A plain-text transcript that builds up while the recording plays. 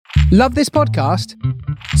Love this podcast?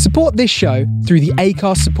 Support this show through the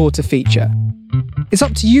Acast supporter feature. It's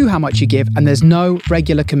up to you how much you give, and there's no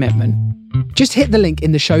regular commitment. Just hit the link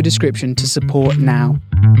in the show description to support now.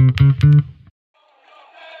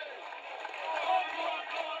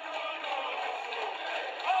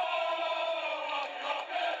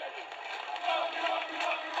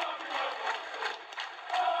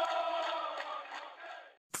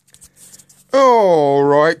 All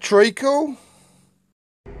right, Treacle.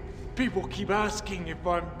 People keep asking if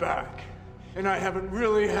I'm back, and I haven't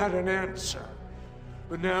really had an answer.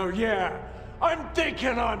 But now, yeah, I'm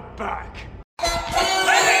thinking I'm back.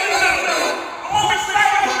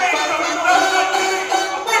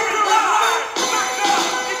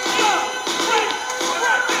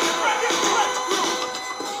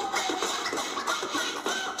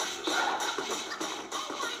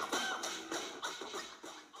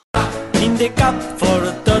 In the cup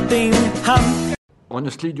for Tottenham.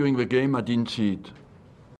 Honestly, during the game, I didn't see it.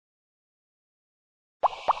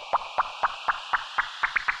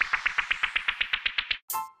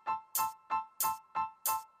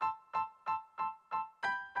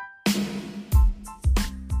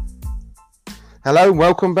 Hello,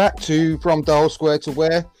 welcome back to From Dial Square to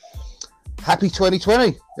Where. Happy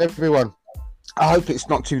 2020, everyone. I hope it's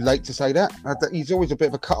not too late to say that. It's always a bit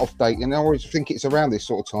of a cut-off date, and I always think it's around this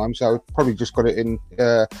sort of time, so I've probably just got it in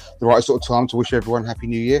the right sort of time to wish everyone Happy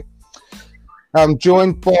New Year. I'm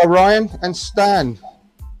joined by Ryan and Stan.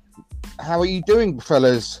 How are you doing,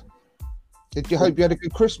 fellas? Did you hope you had a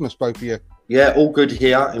good Christmas, both of you? Yeah, all good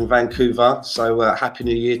here in Vancouver, so Happy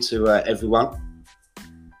New Year to everyone.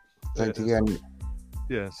 Thank you again.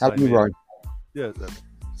 Yeah, how are you, Ryan? Yeah,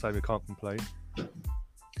 same. I can't complain.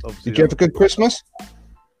 Obviously, did you have a good Christmas?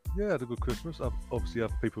 Yeah, I had a good Christmas. Obviously,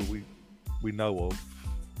 other people we know of,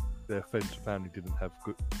 their friends and family didn't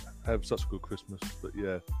have such a good Christmas. But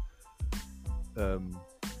yeah,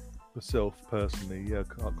 myself personally, yeah,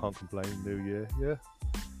 I can't complain. New Year, yeah.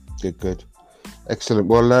 Good, excellent.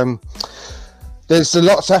 Well, there's a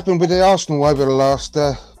lot's happened with the Arsenal over the last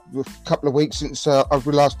couple of weeks since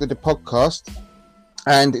we last did a podcast,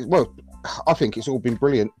 and I think it's all been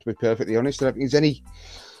brilliant, to be perfectly honest. I don't think there's any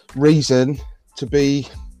reason to be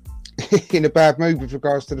in a bad mood with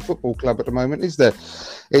regards to the football club at the moment, is there?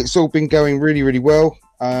 It's all been going really, really well.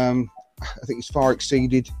 I think it's far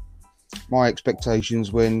exceeded my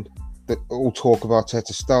expectations when all talk of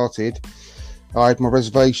Arteta started. I had my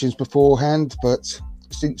reservations beforehand, but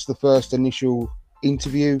since the first initial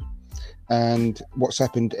interview and what's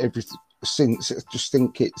happened since, I just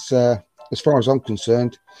think it's, as far as I'm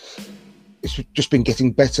concerned, it's just been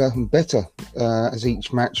getting better and better as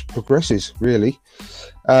each match progresses, really.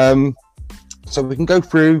 So we can go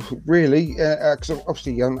through, really, because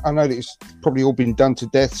obviously I know that it's probably all been done to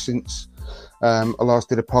death since I last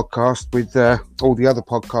did a podcast with all the other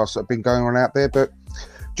podcasts that have been going on out there. But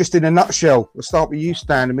just in a nutshell, we'll start with you,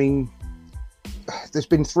 Stan. I mean, there's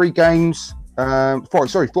been 4 games since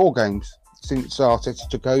Arteta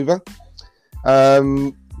took over.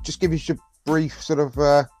 Just give us your brief sort of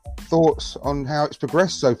thoughts on how it's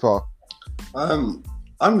progressed so far. I'm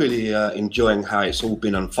really enjoying how it's all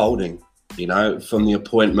been unfolding, you know, from the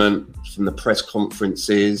appointment, from the press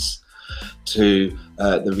conferences to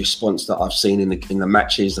the response that I've seen in the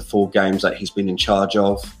matches, the 4 games that he's been in charge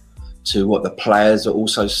of, to what the players are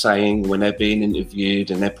also saying when they're being interviewed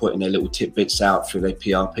and they're putting their little tidbits out through their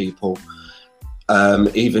PR people.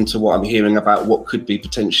 Even to what I'm hearing about what could be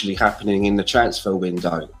potentially happening in the transfer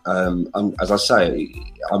window. As I say,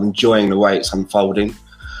 I'm enjoying the way it's unfolding.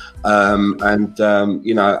 You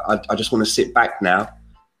know, I just want to sit back now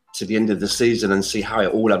to the end of the season and see how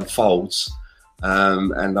it all unfolds.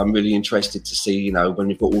 And I'm really interested to see, you know, when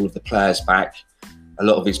we've got all of the players back, a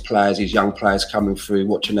lot of these young players coming through,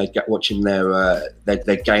 watching their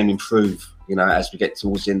game improve, you know, as we get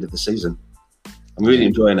towards the end of the season. I'm really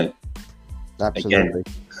enjoying it. Absolutely.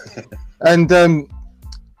 And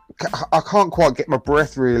I can't quite get my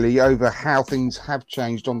breath really over how things have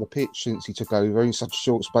changed on the pitch since he took over in such a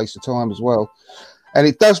short space of time as well. And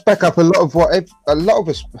it does back up a lot of what a lot of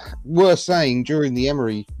us were saying during the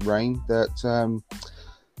Emery reign, that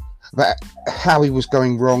how he was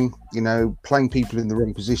going wrong, you know, playing people in the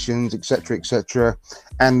wrong positions, etc.,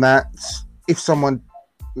 and that if someone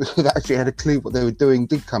that actually had a clue what they were doing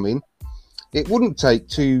did come in, it wouldn't take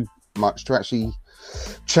too much to actually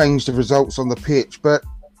change the results on the pitch. But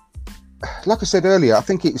like I said earlier, I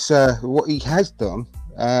think it's what he has done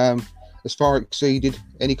has far exceeded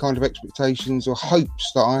any kind of expectations or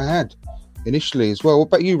hopes that I had initially as well. What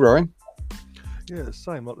about you, Ryan? Yeah, the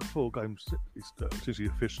same. Like the 4 games, since he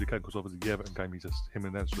officially came, because obviously the Everton game, him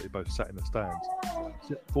and Ancelotti both sat in the stands.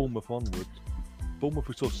 Bournemouth onwards, Bournemouth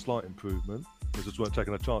we saw slight improvement. We just weren't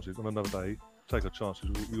taking our chances. On another day, take our chances,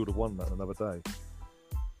 we would have won that another day.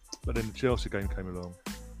 But then the Chelsea game came along.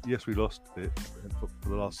 Yes, we lost it for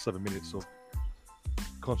the last 7 minutes of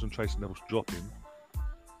concentration levels dropping.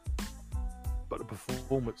 But the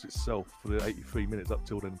performance itself for the 83 minutes up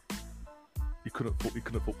till then, you couldn't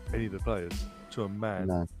fault any of the players to a man.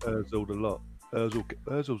 No. Ozil a lot.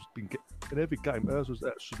 Ozil's been in every game. Ozil's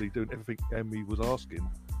actually doing everything Emery was asking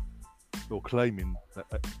or claiming that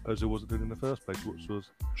Ozil wasn't doing in the first place, which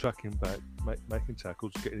was tracking back, making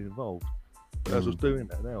tackles, getting involved. But Ozil's doing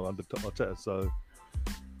that now under Arteta. So,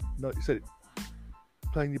 no, you said it,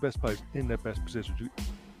 playing your best players in their best positions.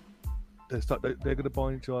 They're going to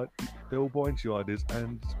buy into. They're all buying into your ideas,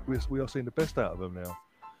 and we are seeing the best out of them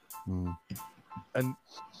now. And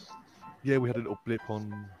yeah, we had a little blip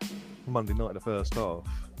on Monday night in the first half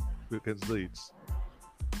against Leeds.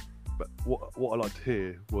 But what I liked to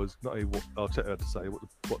hear was not only what Arteta had to say,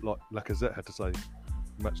 what Lacazette had to say,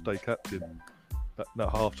 match day captain. That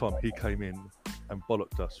half time he came in and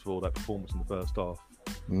bollocked us for that performance in the first half.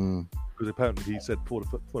 Because apparently he said before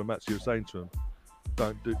the match, he was saying to him,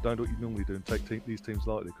 don't do what you normally do and take these teams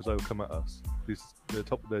lightly because they will come at us. They're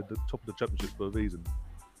top of the championship for a reason.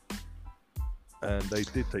 And they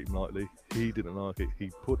did take him lightly. He didn't like it.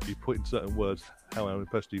 He put in certain words how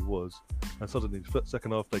impressed he was. And suddenly, the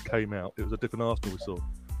second half they came out, it was a different Arsenal we saw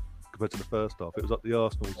compared to the first half. It was like the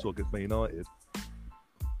Arsenal we saw against Man United.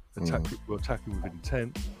 We were attacking with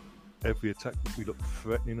intent. Every attack we looked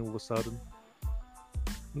threatening all of a sudden.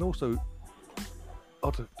 And also,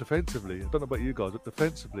 defensively, I don't know about you guys, but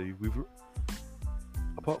defensively,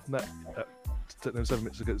 apart from that 7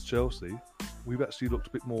 minutes against Chelsea, we've actually looked a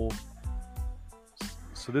bit more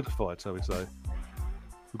solidified, shall we say.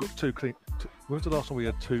 We've got 2 clean. When was the last time we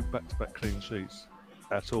had 2 back-to-back clean sheets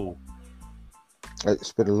at all?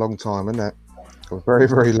 It's been a long time, isn't it? A very,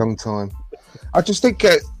 very long time. I just think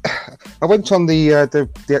I went on the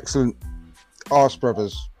excellent Arse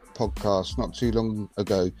Brothers podcast not too long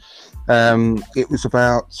ago. It was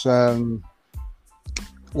about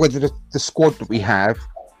whether the squad that we have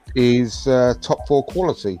is top 4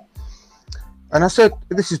 quality. And I said,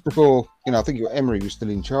 this is before, I think Emery was still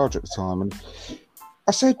in charge at the time. And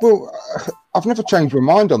I said, well, I've never changed my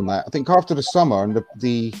mind on that. I think after the summer and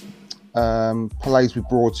the players we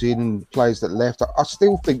brought in and players that left, I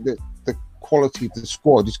still think that the quality of the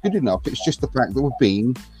squad is good enough. It's just the fact that we're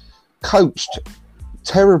being coached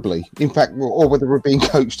terribly. In fact, or whether we're being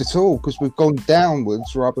coached at all, because we've gone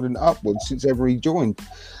downwards rather than upwards since Emery joined.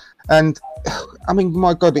 And I mean,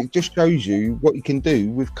 my God, it just shows you what you can do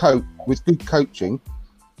with good coaching,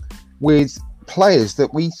 with players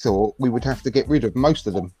that we thought we would have to get rid of, most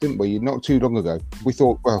of them, didn't we? Not too long ago, we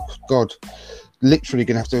thought, well, God, literally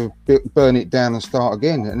going to have to burn it down and start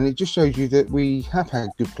again. And it just shows you that we have had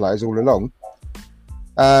good players all along.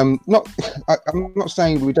 I'm not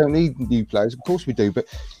saying we don't need new players, of course we do, but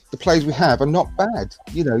the players we have are not bad,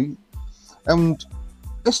 and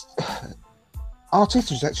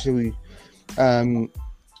Arteta's actually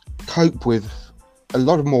cope with a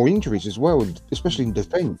lot of more injuries as well, especially in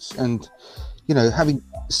defence. And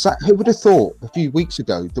who would have thought a few weeks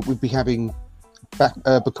ago that we'd be having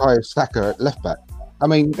Bukayo Saka at left back? I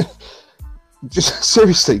mean, just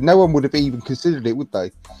seriously, no one would have even considered it, would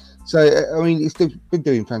they? So I mean, it's been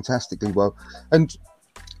doing fantastically well, and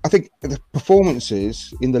I think the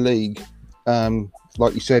performances in the league,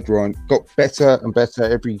 like you said, Ryan, got better and better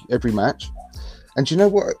every match. And you know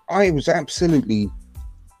what? I was absolutely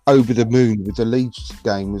over the moon with the Leeds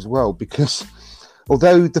game as well, because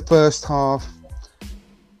although the first half,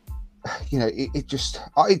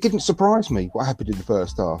 it didn't surprise me what happened in the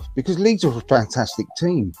first half, because Leeds are a fantastic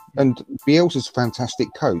team and Bielsa's a fantastic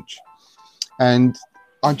coach. And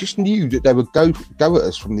I just knew that they would go at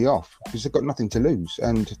us from the off, because they've got nothing to lose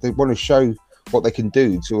and they want to show what they can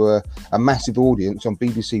do to a massive audience on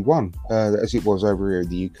BBC One, as it was over here in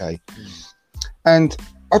the UK. And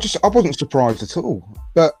I wasn't surprised at all.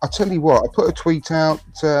 But I tell you what, I put a tweet out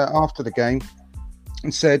after the game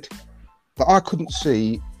and said that I couldn't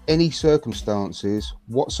see any circumstances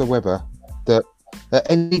whatsoever that at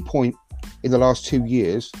any point in the last 2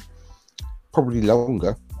 years, probably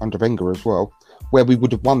longer under Wenger as well, where we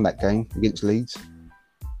would have won that game against Leeds.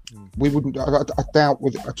 We wouldn't. I doubt.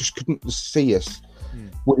 I just couldn't see us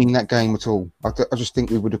winning that game at all. I just think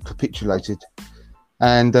we would have capitulated.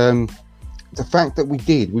 And the fact that we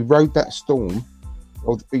rode that storm,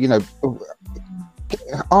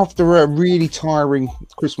 after a really tiring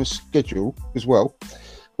Christmas schedule as well,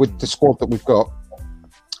 with the squad that we've got.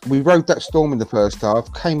 We rode that storm in the first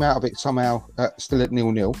half, came out of it somehow still at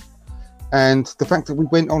 0-0. And the fact that we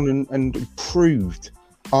went on and improved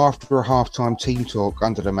after a half-time team talk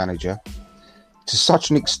under the manager to such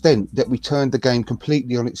an extent that we turned the game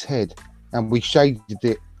completely on its head and we shaded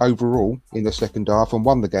it overall in the second half and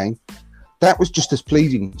won the game. That was just as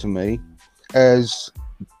pleasing to me as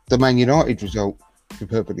the Man United result, to be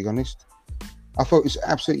perfectly honest. I thought it was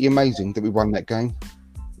absolutely amazing that we won that game.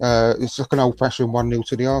 It's like an old-fashioned 1-0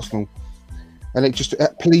 to the Arsenal. And it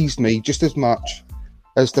pleased me just as much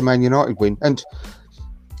as the Man United win. And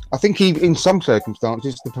I think in some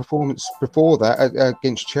circumstances, the performance before that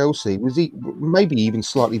against Chelsea was maybe even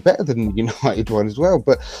slightly better than the United one as well.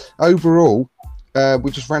 But overall,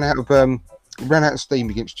 we just ran out of steam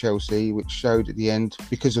against Chelsea, which showed at the end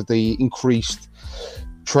because of the increased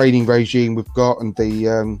training regime we've got and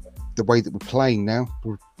the way that we're playing now,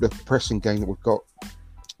 the pressing game that we've got.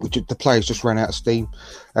 The players just ran out of steam,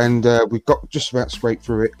 and we've got just about straight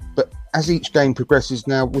through it. But as each game progresses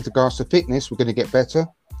now, with regards to fitness, we're going to get better,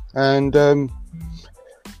 and I'm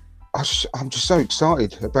just so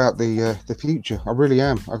excited about the future. I really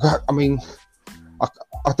am. I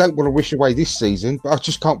don't want to wish away this season, but I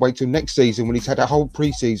just can't wait till next season when he's had a whole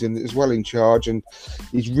pre-season as well in charge, and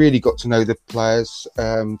he's really got to know the players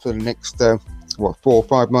for the next 4 or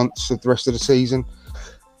 5 months of the rest of the season.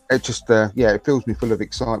 It just, it fills me full of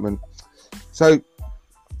excitement. So,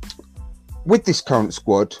 with this current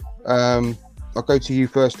squad, I'll go to you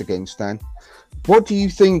first again, Stan. What do you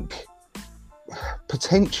think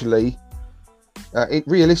potentially,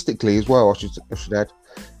 realistically as well, I should add,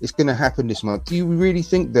 is going to happen this month? Do you really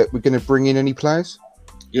think that we're going to bring in any players?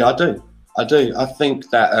 Yeah, I do. I think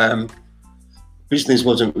that business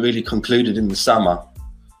wasn't really concluded in the summer.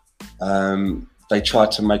 They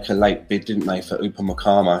tried to make a late bid, didn't they, for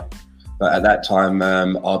Upamecano? But at that time,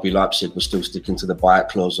 RB Leipzig was still sticking to the buyout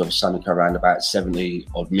clause of something around about 70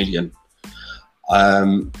 odd million.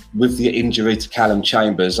 With the injury to Callum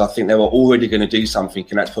Chambers, I think they were already going to do something,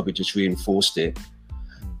 and that's probably just reinforced it.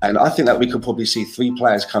 And I think that we could probably see 3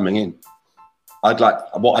 players coming in.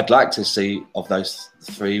 What I'd like to see of those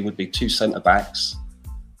 3 would be 2 centre-backs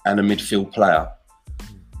and a midfield player.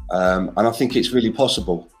 And I think it's really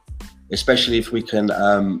possible, especially if we can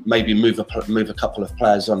maybe move a couple of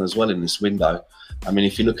players on as well in this window. I mean,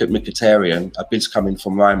 if you look at Mkhitaryan, a bid's coming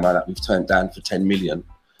from Roma that we've turned down for 10 million.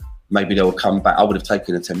 Maybe they'll come back. I would have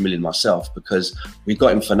taken the 10 million myself because we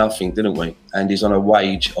got him for nothing, didn't we? And he's on a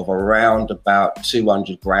wage of around about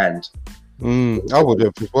 200 grand. I would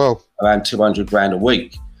have as well. Around 200 grand a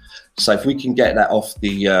week. So if we can get that off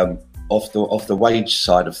the wage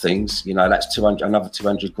side of things, that's another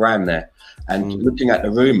 200 grand there. And looking at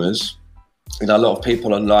the rumours, a lot of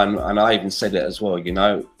people online, and I even said it as well,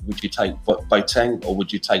 would you take Boateng or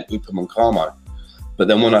would you take Upamecano? But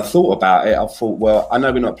then when I thought about it, I thought, well, I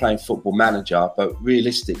know we're not playing Football Manager, but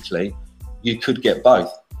realistically, you could get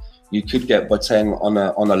both. You could get Boateng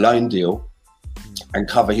on a loan deal and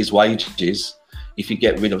cover his wages if you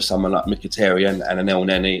get rid of someone like Mkhitaryan and an El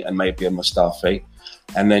Neni and maybe a Mustafi.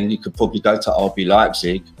 And then you could probably go to RB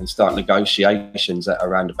Leipzig and start negotiations at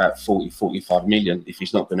around about 40, 45 million if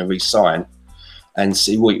he's not going to re-sign, and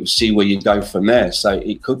see where you go from there. So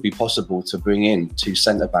it could be possible to bring in 2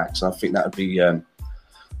 centre-backs. And I think that would be,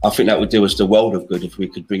 I think that would do us the world of good if we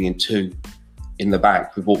could bring in 2 in the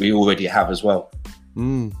back with what we already have as well.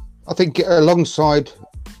 I think alongside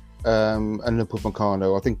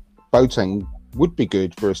Upamecano, I think Boateng would be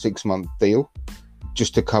good for a 6-month deal,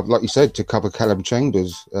 just to cover, like you said, to cover Callum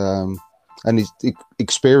Chambers, and his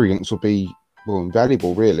experience will be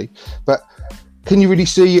invaluable, really. But can you really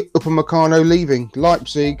see Upamecano leaving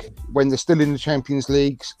Leipzig when they're still in the Champions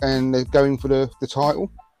League and they're going for the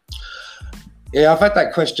title? Yeah, I've had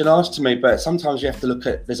that question asked to me, but sometimes you have to look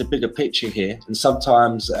at, there's a bigger picture here, and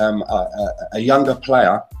sometimes a younger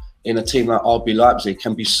player in a team like RB Leipzig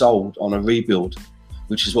can be sold on a rebuild,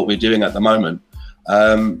 which is what we're doing at the moment.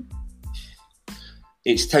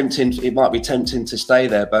 It's tempting. It might be tempting to stay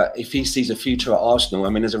there, but if he sees a future at Arsenal, I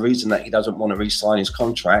mean, there's a reason that he doesn't want to re-sign his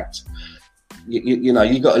contract. You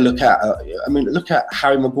got to look at. Look at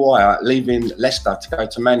Harry Maguire leaving Leicester to go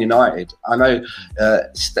to Man United. I know,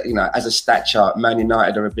 as a stature, Man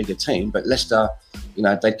United are a bigger team, but Leicester,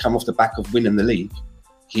 they'd come off the back of winning the league.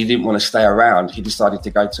 He didn't want to stay around. He decided to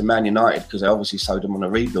go to Man United because they obviously sold him on a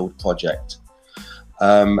rebuild project.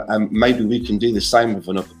 And maybe we can do the same with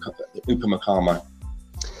an Upamecano.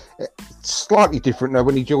 Slightly different though.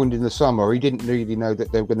 When he joined in the summer, he didn't really know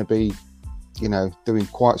that they were going to be, doing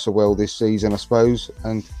quite so well this season, I suppose.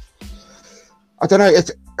 And I don't know.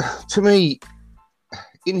 To me,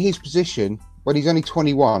 in his position, when he's only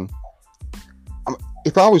 21.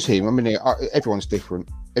 If I was him, I mean, everyone's different.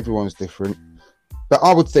 Everyone's different. But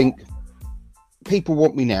I would think people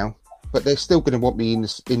want me now, but they're still going to want me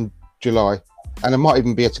in July. And I might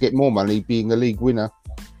even be able to get more money being the league winner,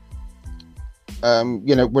 when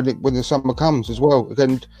the summer comes as well.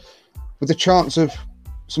 And with the chance of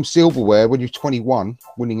some silverware when you're 21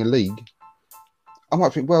 winning a league, I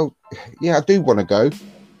might think, well, yeah, I do want to go.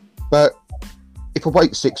 But if I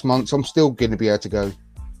wait 6 months, I'm still going to be able to go.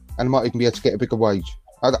 And I might even be able to get a bigger wage.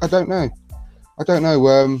 I don't know.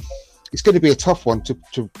 It's going to be a tough one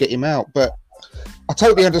to get him out. But I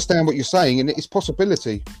totally understand what you're saying, and it's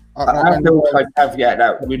possibility. I feel like caveat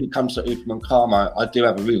that when it comes to Uthman Carmo, I do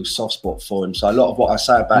have a real soft spot for him. So a lot of what I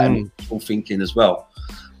say about him is all thinking as well.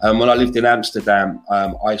 When I lived in Amsterdam,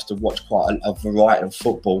 I used to watch quite a variety of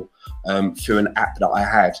football through an app that I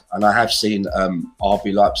had, and I have seen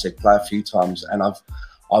RB Leipzig play a few times, and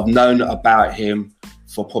I've known about him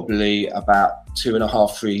for probably about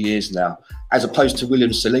 2.5, 3 years now. As opposed to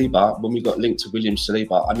William Saliba, when we got linked to William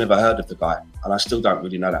Saliba, I never heard of the guy, and I still don't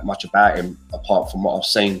really know that much about him apart from what I've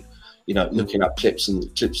seen, looking up clips and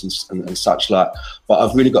such like. But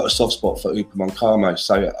I've really got a soft spot for Uthman Carmo,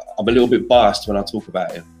 so I'm a little bit biased when I talk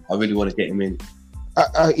about him. I really want to get him in.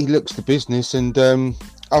 He looks the business, and I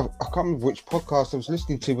can't remember which podcast I was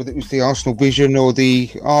listening to, whether it was the Arsenal Vision or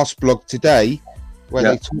the Arse blog today, where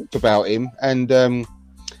they talked about him and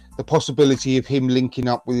the possibility of him linking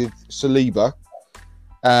up with Saliba,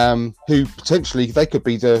 who potentially they could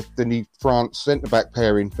be the new France centre-back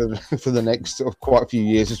pairing for the next sort of quite a few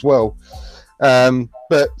years as well.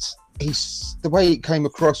 But the way it came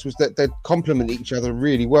across was that they'd complement each other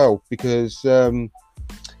really well, because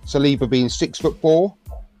Saliba being 6'4",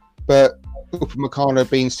 but Upamecano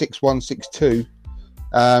being 6'1", 6'2",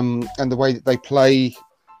 and the way that they play.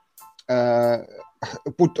 I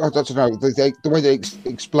don't know, the way they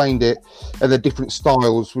explained it and the different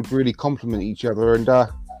styles would really complement each other, and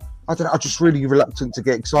I'm just really reluctant to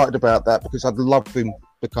get excited about that, because I'd love him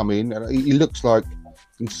to come in, and he looks like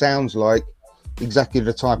and sounds like exactly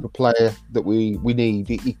the type of player that we need.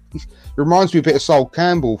 He reminds me a bit of Sol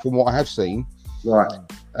Campbell from what I have seen. Right.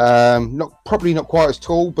 Probably not quite as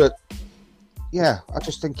tall, but yeah, I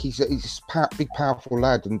just think he's a big, powerful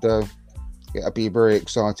lad, and it'll be very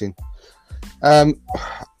exciting. I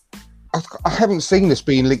haven't seen this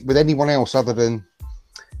being linked with anyone else other than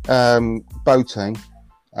Boateng.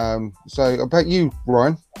 So about you,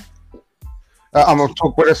 Ryan.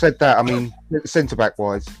 When I said that, I mean centre back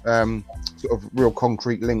wise, sort of real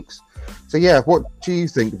concrete links. So yeah, what do you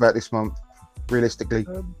think about this month, realistically?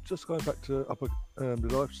 Just going back to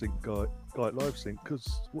the Leipzig guy at Leipzig, because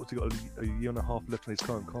what's he got, a year and a half left on his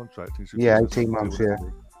current contract? 18 months. Yeah.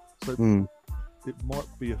 So it might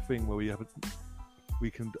be a thing where we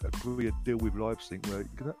can agree a deal with Leipzig where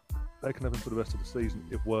they can have him for the rest of the season,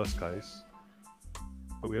 if worst case.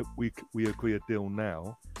 But we agree a deal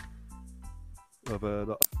now of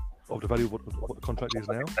the value of what the contract is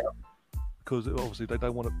now, because obviously they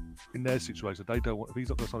don't want to, in their situation, they don't want, if he's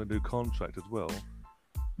not going to sign a new contract as well,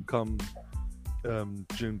 come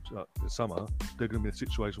June, summer, they're going to be in a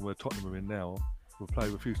situation where Tottenham are in now, will play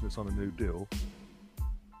refusing to sign a new deal,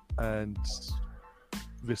 and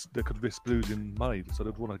they could risk losing money, so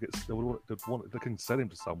they can sell him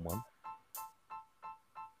to someone.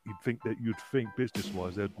 You'd think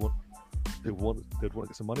business-wise they'd want to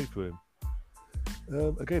get some money for him.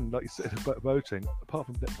 Again, like you said about Boateng, apart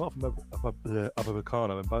from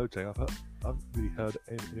Upamecano and Boateng, I haven't really heard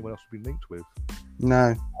anyone else been linked with.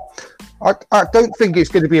 No, I don't think it's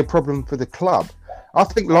going to be a problem for the club. I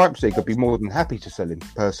think Leipzig would be more than happy to sell him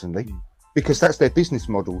personally, because that's their business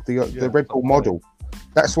model, the Red Bull model.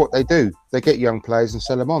 That's what they do. They get young players and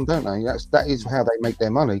sell them on, don't they? That is how they make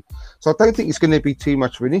their money. So I don't think it's going to be too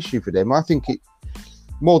much of an issue for them. I think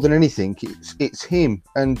more than anything, it's him.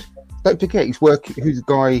 And don't forget, who's the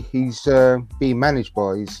guy he's being managed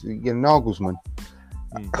by? He's Nagelsmann.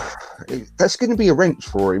 That's going to be a wrench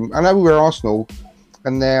for him. I know we're Arsenal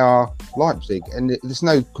and they are Leipzig, and there's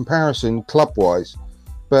no comparison club-wise.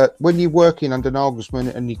 But when you're working under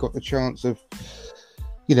Nagelsmann and you've got the chance of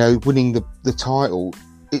winning the title,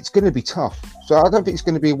 it's going to be tough. So I don't think it's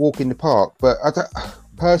going to be a walk in the park. But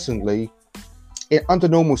personally, under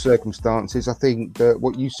normal circumstances, I think that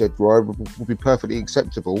what you said, Roy, would be perfectly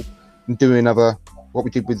acceptable. And do what we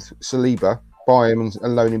did with Saliba, buy him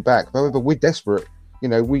and loan him back. However, we're desperate.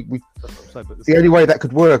 The only way that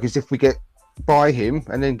could work is if we buy him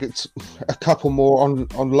and then get a couple more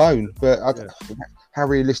on loan. But how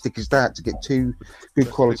realistic is that, to get two good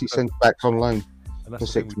quality centre backs on loan? And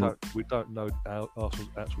that's the thing, we don't know Arsenal's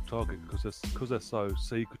actual target, because they're so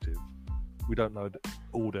secretive. we don't know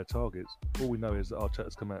all their targets. All we know is that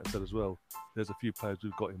Arteta's come out and said as well, there's a few players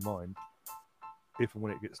we've got in mind. If and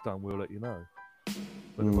when it gets done, we'll let you know.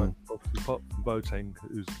 But obviously, apart from Boateng,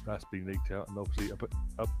 that's been leaked out, and obviously up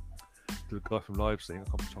to the guy from Leipzig,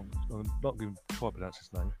 I'm not going to try to pronounce his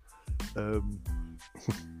name.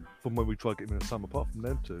 From when we tried getting him in the summer, apart from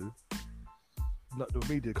them two, the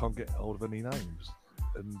media can't get hold of any names.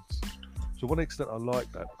 And to one extent, I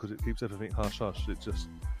like that because it keeps everything hush hush. It just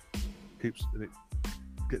keeps and it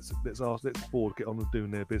gets let's the board get on with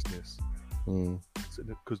doing their business.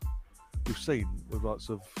 Because we've seen with lots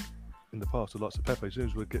of in the past with lots of Pepe, as soon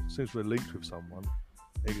as we're linked with someone,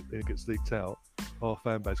 it gets leaked out. Our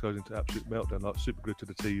fan base goes into absolute meltdown, like super glued to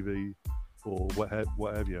the TV or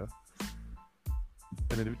whatever.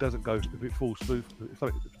 And then if it doesn't go, if it falls through, if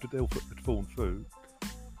the deal had fallen through,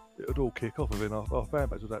 it would all kick off, and then our fan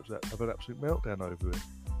base would have an absolute meltdown over it.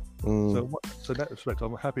 So in that respect,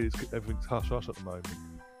 I'm happy everything's hush hush at the moment.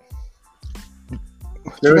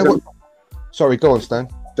 Sorry, go on, Stan.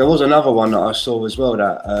 There was another one that I saw as well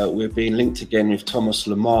that we're being linked again with Thomas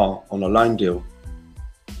Lemar on a loan deal.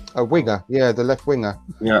 A winger, yeah, the left winger.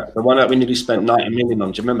 Yeah, the one that we nearly spent 90 million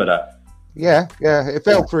on. Do you remember that? Yeah, it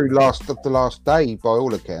fell through the last day by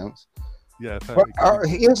all accounts. Yeah, but,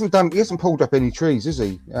 he hasn't pulled up any trees, has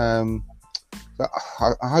he? So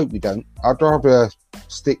I hope we don't. I'd rather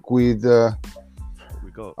stick with.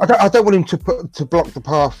 We got. I don't want him to block the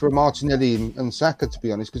path for Martinelli and Saka, to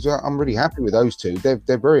be honest, because I'm really happy with those two.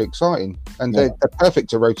 They're very exciting and they're perfect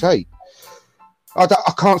to rotate. I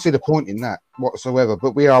can't see the point in that whatsoever,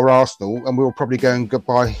 but we are Arsenal and we'll probably go and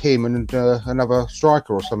buy him and another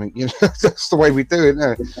striker or something. You know, that's the way we do it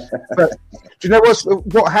now. But do you know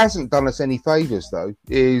what hasn't done us any favours, though,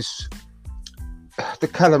 is the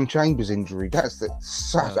Callum Chambers injury.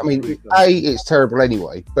 I mean, it's terrible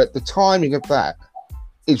anyway, but the timing of that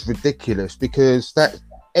is ridiculous because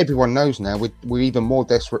everyone knows now we're even more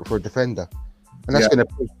desperate for a defender. And that's going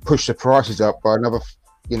to push the prices up by another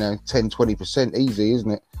 10-20% easy,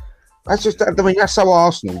 isn't it? That's just, I mean, that's so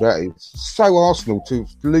Arsenal, that is. So Arsenal to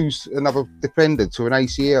lose another defender to an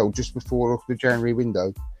ACL just before the January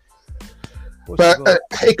window. But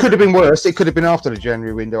it could have been worse. It could have been after the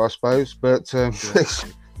January window, I suppose. But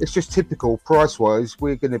it's just typical. Price-wise,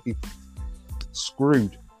 we're going to be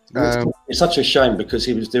screwed. It's such a shame because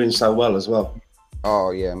he was doing so well as well.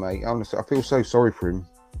 Oh, yeah, mate. Honestly, I feel so sorry for him.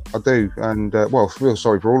 I do, and I feel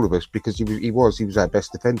sorry for all of us because he was our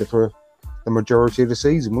best defender for the majority of the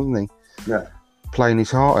season, wasn't he? Yeah, playing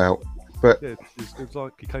his heart out. But it's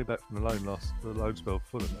like he came back from the loan spell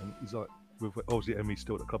for Fulham, and he's like, obviously Emery's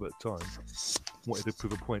still at the club at the time, wanted to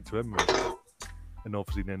prove a point to Emery, and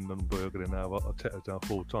obviously then Berger and now Arteta's down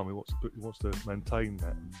full time. He wants to maintain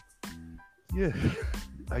that. And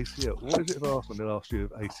ACL. What is it for Arsenal in the last year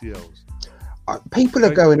of ACLs? People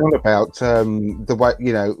are going on about the way,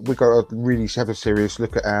 we've got to really have a serious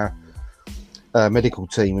look at our medical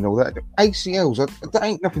team and all that. ACLs, that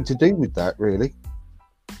ain't nothing to do with that, really.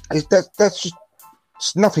 That's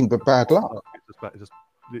just nothing but bad luck. It's just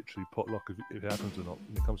literally pot luck if it happens or not.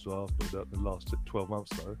 When it comes to Arsenal, the last 12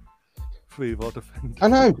 months, though, 3 of our defenders. I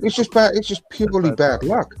know, it's just bad. It's just purely bad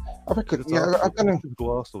luck. I reckon, I don't know.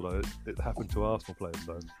 To Arsenal, though, it happened to Arsenal players,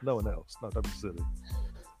 though. No one else. No, don't be silly.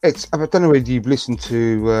 I don't know whether you've listened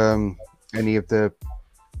to any of the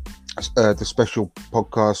special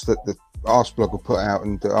podcasts that the Arseblog have put out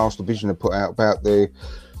and the Arsenal Vision have put out about the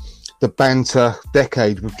banter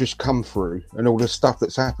decade we've just come through and all the stuff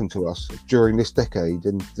that's happened to us during this decade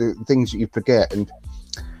and the things that you forget. And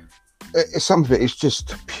some of it is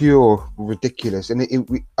just pure ridiculous, and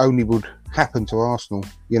it only would happen to Arsenal.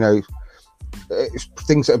 It's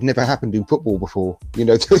things that have never happened in football before.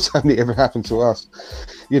 It's only ever happened to us.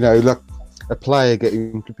 Like a player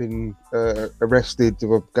been arrested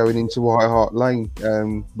for going into White Hart Lane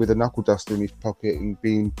with a knuckle duster in his pocket and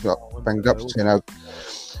being banged up to 10 out.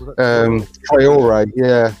 Traore,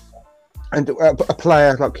 yeah. And a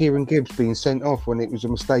player like Kieran Gibbs being sent off when it was a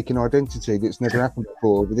mistaken identity that's never happened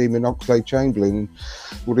before with him and Oxlade-Chamberlain and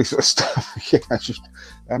all this sort of stuff. Yeah, just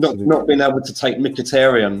not being able to take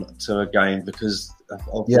Mkhitaryan to a game because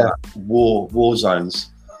of war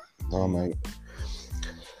zones. Oh, mate.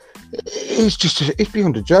 It's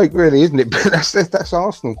beyond a joke, really, isn't it? But that's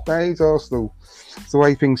Arsenal. That is Arsenal. It's the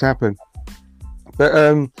way things happen.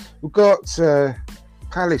 But we've got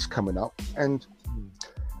Palace coming up, and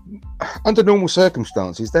under normal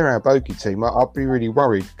circumstances, they're our bogey team. I'd be really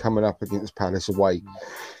worried coming up against Palace away.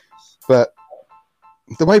 But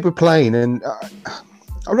the way we're playing, and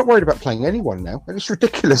I'm not worried about playing anyone now, and it's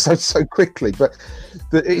ridiculous so quickly. But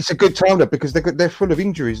it's a good time though, because they're full of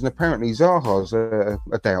injuries, and apparently Zaha's a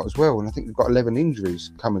doubt as well. And I think they've got 11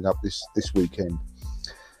 injuries coming up this weekend.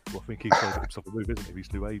 Well, I think he's trying to get himself a move, isn't he?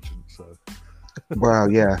 He's new agent, so.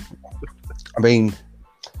 Well, yeah. I mean,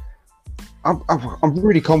 I'm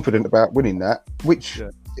really confident about winning that. Which, yeah.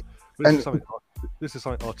 This is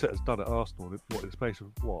something Arteta's done at Arsenal. What in the space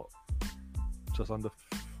of just under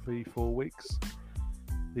 3-4 weeks.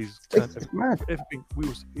 He's turned mad. Everything.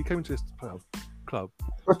 He came into this club.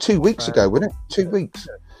 Well, 2 weeks ago, wasn't it? 2 weeks.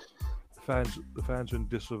 Yeah. The fans were in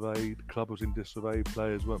disarray. The club was in disarray.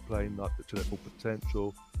 Players weren't playing like to their full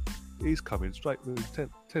potential. He's coming straight within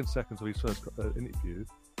 10 seconds of his first interview.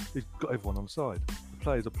 He's got everyone on side. The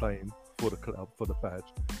players are playing for the club, for the badge.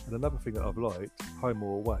 And another thing that I've liked, home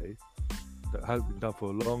or away, that hasn't been done for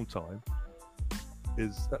a long time,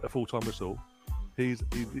 is at the full-time whistle. He's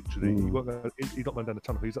literally he's not going down the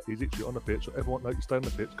tunnel. He's literally on the pitch. So everyone knows you stay on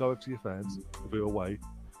the pitch. Go over to your fans. If you're away,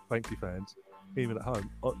 thank your fans. Even at home,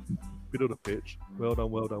 middle of the pitch. Well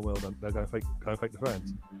done, well done, well done. Now go and thank the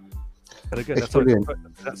fans. And again, that's something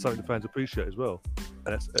the fans appreciate as well.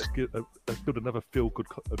 And that's built another feel good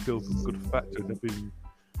factor in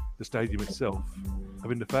the stadium itself,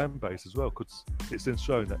 having the fan base as well, because it's then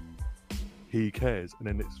shown that he cares, and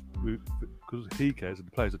then it's because he cares and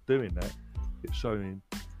the players are doing that. It's showing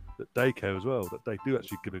that they care as well, that they do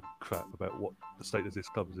actually give a crap about what the status this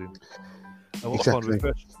club is in. And what I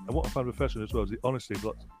found refreshing as well is honestly,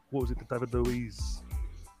 like, what was it, the David Luiz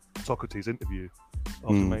Socrates interview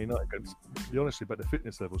after Man United games? He honestly about the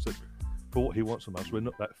fitness level said, for what he wants from us, we're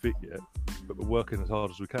not that fit yet, but we're working as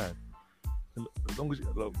hard as we can. And as long as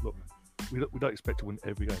look, we don't expect to win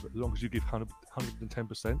every game, but as long as you give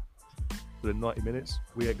 110% for the 90 minutes,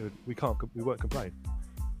 we won't complain.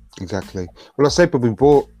 Exactly. Well, I said when we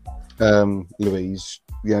bought Luiz,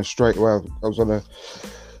 straight away. I was on the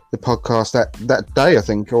podcast that day, I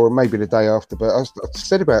think, or maybe the day after. But I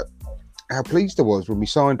said about how pleased I was when we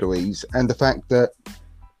signed Luiz, and the fact that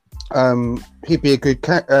he'd be a good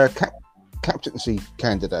captaincy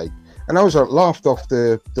candidate. And I was laughed off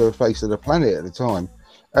the face of the planet at the time.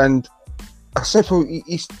 And I said,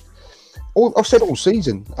 I've said all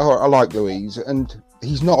season, I like Luiz, and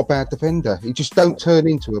he's not a bad defender. He just don't turn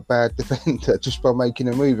into a bad defender just by making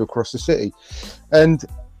a move across the city. And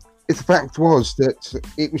the fact was that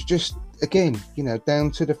it was just, again, down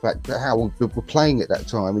to the fact that how we were playing at that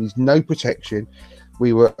time, and he's no protection.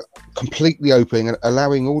 We were completely open and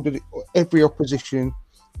allowing every opposition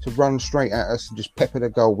to run straight at us and just pepper the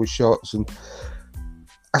goal with shots. And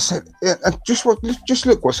I said, just look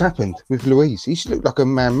what's happened with Luiz. He's looked like a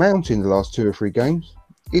man mountain the last 2 or 3 games.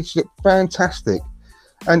 It's looked fantastic.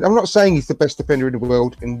 And I'm not saying he's the best defender in the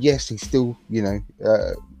world. And yes, he's still,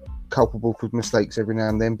 culpable for mistakes every now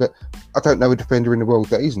and then. But I don't know a defender in the world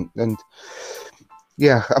that isn't. And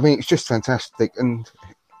yeah, I mean, it's just fantastic. And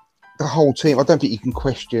the whole team, I don't think you can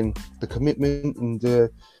question the commitment and the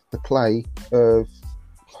play of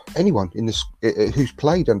anyone in this who's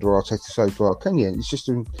played under Arteta so far, can you? It's just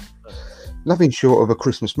nothing short of a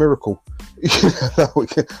Christmas miracle.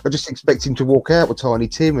 I just expect him to walk out with Tiny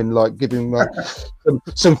Tim and give him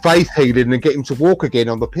some faith healing and get him to walk again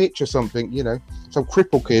on the pitch or something, some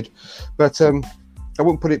cripple kid. But I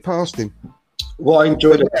wouldn't put it past him. What I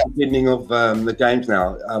enjoyed at the beginning of the games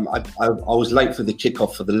now, I was late for the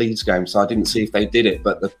kickoff for the Leeds game, so I didn't see if they did it.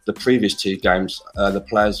 But the previous 2 games, the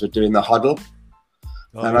players were doing the huddle.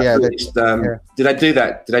 Oh, and did I do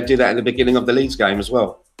that? Did I do that at the beginning of the Leeds game as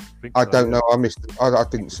well? I don't know. I missed it. I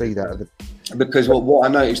didn't see that. Because what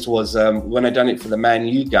I noticed was when I done it for the Man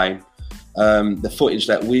U game, the footage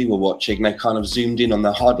that we were watching, they kind of zoomed in on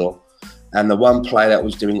the huddle, and the one player that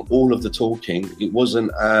was doing all of the talking, it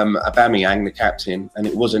wasn't Aubameyang, the captain, and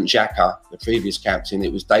it wasn't Xhaka, the previous captain.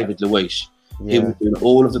 It was David Luiz. Yeah. He was doing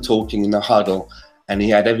all of the talking in the huddle, and he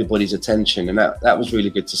had everybody's attention, and that was really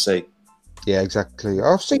good to see. Yeah, exactly.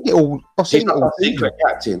 I've seen it all. He's not a secret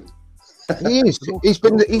captain. He is. He's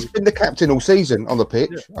been the captain all season on the pitch.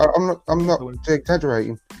 Yeah. I'm not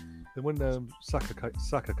exaggerating. And when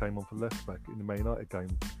Saka came on for left back in the Man United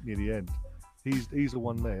game near the end, he's the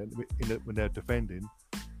one there when they're defending,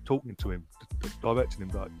 talking to him, directing him,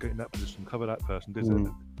 like get in that position, cover that person, does it?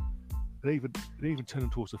 And even turning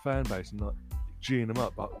towards the fan base and geeing them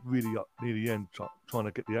up, but really up near the end, trying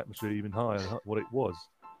to get the atmosphere even higher than what it was.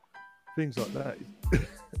 Things like that.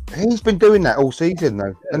 He's been doing that all season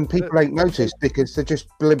though, and people ain't noticed because they've just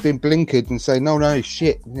been blinkered and say, no,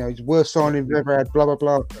 shit, he's the worst signing we've ever had, blah blah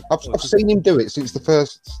blah. I've seen him do it since the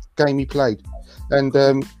first game he played, and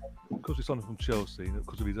because he's signed from Chelsea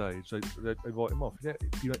because of his age, they write him off. Yeah,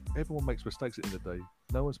 everyone makes mistakes at the end of the day.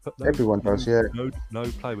 Everyone does, yeah. No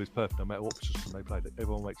player is perfect, no matter what position they play.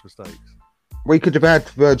 Everyone makes mistakes. We could have had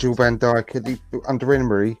Virgil van Dijk under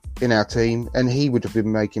Emery in our team, and he would have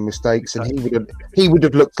been making mistakes, and he would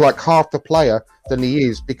have looked like half the player than he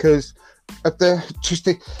is because of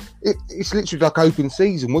it's literally like open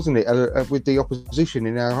season, wasn't it? With the opposition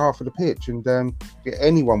in our half of the pitch, and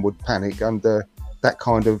anyone would panic under that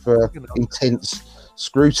kind of intense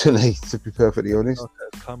scrutiny. To be perfectly honest,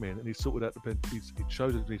 come in and he sorted out the. He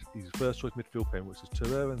chose his first choice midfield pairing, which is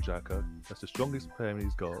Torreira and Xhaka. That's the strongest pairing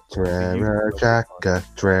he's got. Torreira,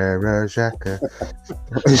 Xhaka.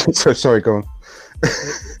 So sorry, go on.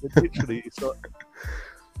 Literally, it's like.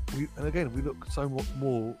 We look so much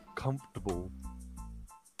more comfortable,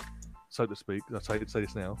 so to speak. I say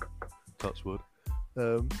this now, touch wood.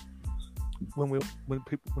 When we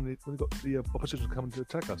got the opposition coming to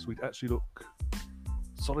attack us, we'd actually look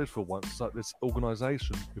solid for once. Like this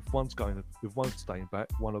organisation, if one's staying back,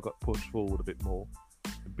 one will got pushed forward a bit more,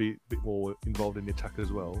 and be a bit more involved in the attack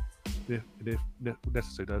as well. If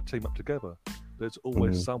necessary, they'll team up together. There's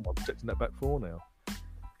always someone protecting that back four now.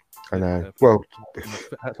 I know. Well,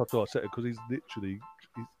 hats off to Arteta because he's literally.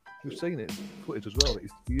 We've seen it footage as well.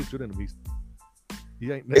 He is drilling them. He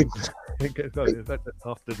ain't getting going. In fact,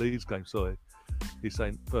 after the Leeds game, he's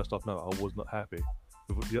saying first half, no, I was not happy.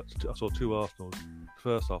 I saw two Arsenals.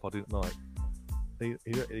 First half, I didn't like. He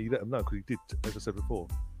let them know because he did, as I said before,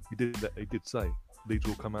 he did say Leeds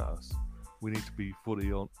will come at us. We need to be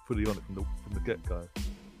fully on it from the get go.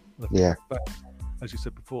 Yeah. As you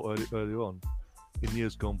said before earlier on, in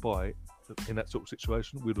years gone by, in that sort of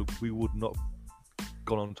situation, we would not have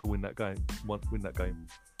gone on to win that game.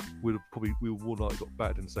 We would not have got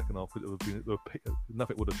battered in the second half. It would have been,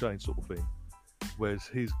 nothing would have changed, sort of thing. Whereas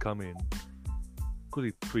he's come in because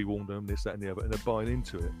he pre-warned them, this, that, and the other, and they're buying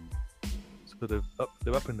into it. So they're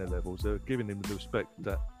up in their levels. They're giving him the respect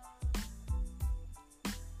that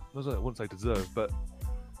I wouldn't say deserve, but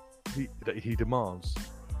he demands.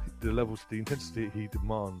 The intensity he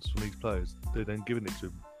demands from these players, they're then giving it to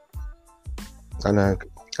him. I know.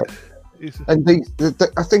 And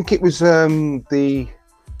I think it was the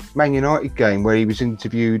Man United game where he was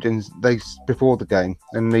interviewed and before the game,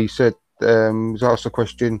 and he said, was asked a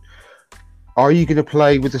question, are you going to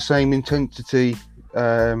play with the same intensity,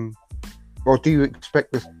 or do you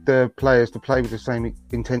expect the players to play with the same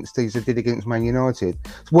intensity as they did against Man United?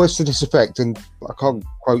 It's words to this effect, and I can't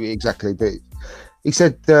quote it exactly, but he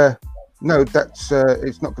said, no, that's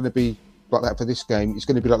it's not going to be like that for this game. It's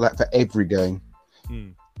going to be like that for every game.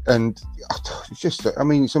 And it's just, I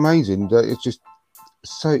mean, it's amazing. It's just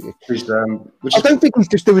so... I don't think he's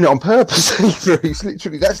just doing it on purpose either. He's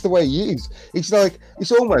literally, that's the way he is. It's like,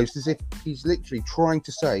 it's almost as if he's literally trying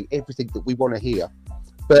to say everything that we want to hear.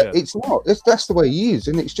 But it's not. That's the way he is.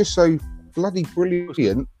 And it's just so bloody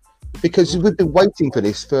brilliant because we've been waiting for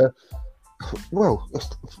this for, well,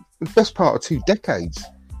 the best part of 2 decades.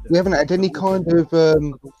 We haven't had any kind of...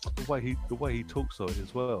 The way he talks on it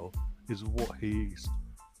as well is what he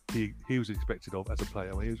was expected of as a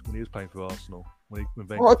player when he was playing for Arsenal.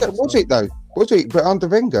 Was it though? Was it? But under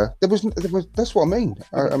Wenger, there was. That's what I mean.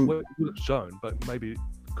 It wasn't shown, but maybe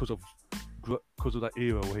because of that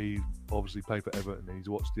era where he obviously played for Everton, and he's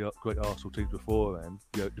watched the great Arsenal teams beforehand,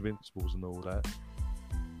 the Invincibles and all that.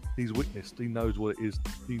 He's witnessed. He knows what it is.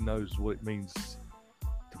 He knows what it means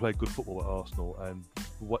to play good football at Arsenal and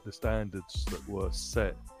what the standards that were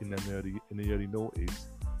set in the early noughties.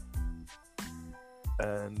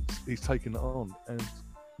 And he's taken it on, and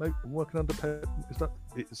working under Pep,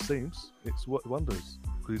 it seems it's worked wonders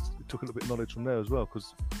because he took a little bit of knowledge from there as well.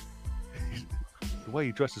 Because the way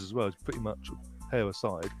he dresses as well is pretty much hair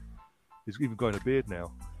aside. He's even growing a beard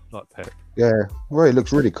now, like Pep. Yeah, well, he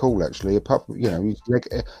looks really cool actually. Apart from,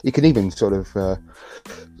 he can even sort of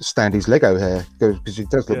stand his Lego hair because he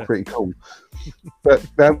does look pretty cool. But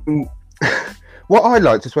what I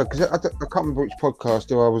liked as well, because I can't remember which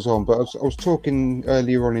podcast I was on, but I was talking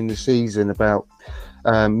earlier on in the season about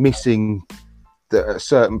missing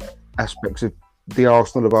certain aspects of the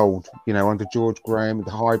Arsenal of old, under George Graham,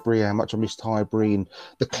 the Highbury, how much I missed Highbury and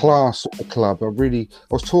the class of the club. I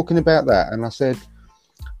was talking about that, and I said,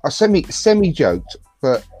 I semi-joked,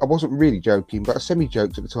 but I wasn't really joking, but I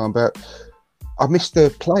semi-joked at the time about I missed the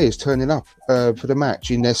players turning up for the match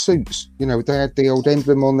in their suits. They had the old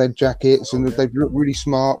emblem on their jackets, and they looked really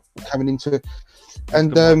smart coming into.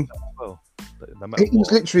 And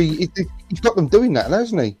he's literally he's got them doing that,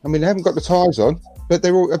 hasn't he? I mean, they haven't got the ties on, but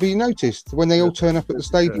they're all. Have you noticed when they all turn up at the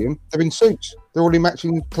stadium, they're in suits. They're all in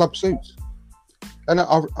matching club suits. And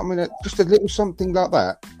I mean, just a little something like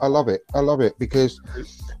that. I love it. I love it because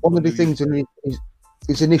one of the things in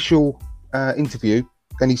his initial interview,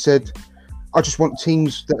 and he said, "I just want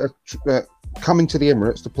teams that are coming to the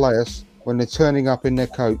Emirates to play us when they're turning up in their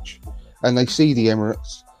coach and they see the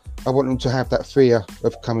Emirates. I want them to have that fear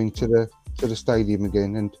of coming to the stadium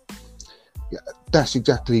again." And that's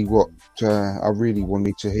exactly what I really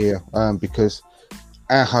wanted to hear, because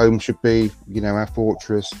our home should be, our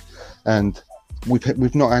fortress, and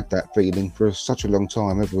we've not had that feeling for such a long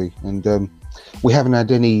time, have we? And we haven't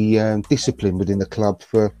had any discipline within the club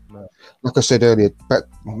for, like I said earlier,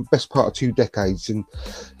 best part of 2 decades, and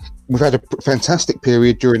we've had a fantastic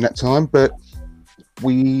period during that time, but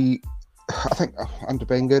I think under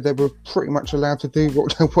Wenger they were pretty much allowed to do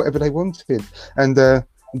whatever they wanted and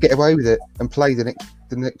get away with it and play the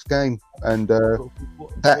next game, and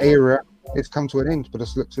that era has come to an end by the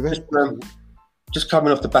looks of it. Just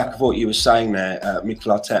coming off the back of what you were saying there,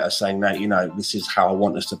 Mikel Arteta saying that, this is how I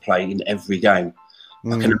want us to play in every game.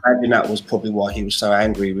 I can imagine that was probably why he was so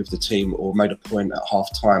angry with the team, or made a point at half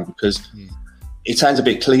time, because it sounds a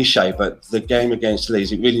bit cliche, but the game against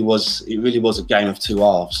Leeds, it really was a game of two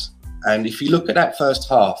halves. And if you look at that first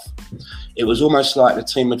half, it was almost like the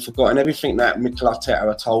team had forgotten everything that Mikel Arteta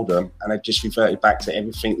had told them, and they just reverted back to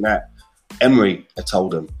everything that Emery had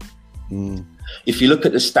told them. If you look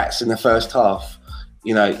at the stats in the first half,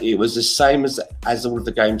 it was the same as all of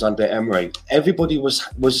the games under Emery. Everybody was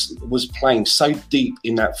playing so deep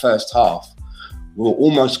in that first half. We were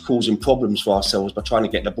almost causing problems for ourselves by trying to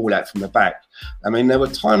get the ball out from the back. I mean, there were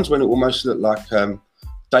times when it almost looked like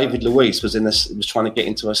David Luiz was trying to get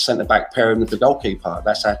into a centre-back pairing with the goalkeeper.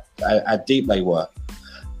 That's how deep they were.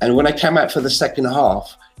 And when they came out for the second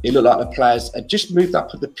half, it looked like the players had just moved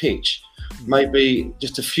up the pitch, maybe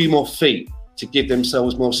just a few more feet to give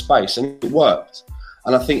themselves more space, and it worked.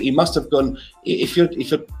 And I think he must have gone, if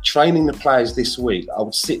you're training the players this week, I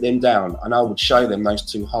would sit them down and I would show them those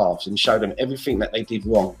two halves and show them everything that they did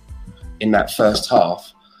wrong in that first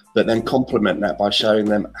half, but then complement that by showing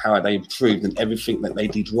them how they improved and everything that they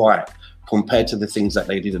did right compared to the things that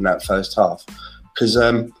they did in that first half. Because,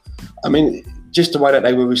 just the way that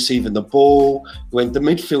they were receiving the ball, when the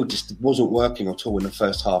midfield just wasn't working at all in the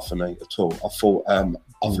first half for me at all. I thought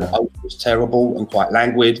it was terrible and quite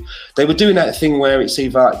languid. They were doing that thing where it's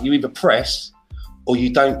you either press or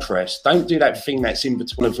you don't press. Don't do that thing that's in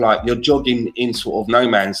between of like you're jogging in sort of no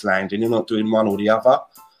man's land and you're not doing one or the other.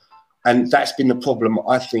 And that's been the problem,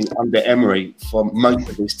 I think, under Emery for most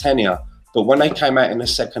of his tenure. But when they came out in the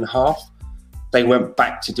second half, they went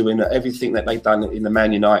back to doing everything that they've done in the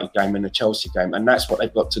Man United game and the Chelsea game. And that's what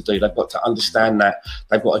they've got to do. They've got to understand that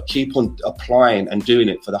they've got to keep on applying and doing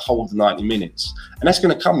it for the whole of the 90 minutes. And that's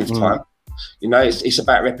going to come with time. It's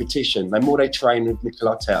about repetition. The more they train with Mikel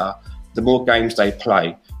Arteta, the more games they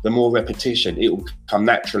play, the more repetition, it will come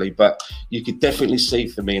naturally. But you could definitely see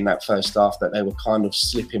for me in that first half that they were kind of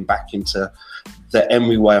slipping back into the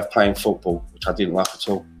Emery way of playing football, which I didn't like at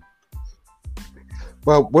all.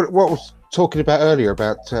 Well, what was talking about earlier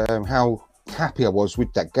about how happy I was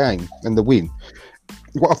with that game and the win.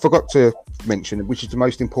 What I forgot to mention, which is the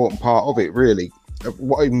most important part of it, really,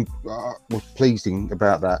 what even was pleasing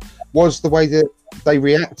about that was the way that they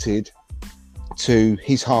reacted to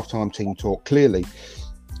his halftime team talk, clearly.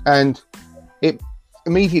 And it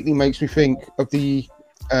immediately makes me think of the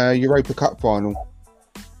Europa Cup final.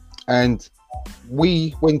 And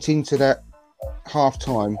we went into that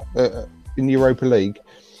halftime in the Europa League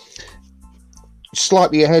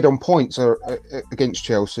slightly ahead on points against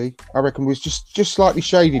Chelsea. I reckon was just slightly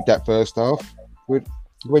shaded that first half. We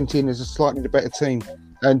went in as a slightly better team,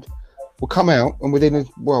 and we'll come out and within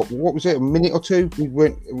what was it, a minute or two, we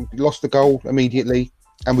lost the goal immediately,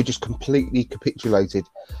 and we just completely capitulated.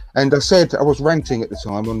 And I was ranting at the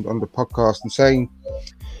time on the podcast and saying,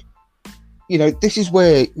 this is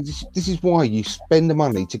why you spend the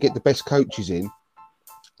money to get the best coaches in.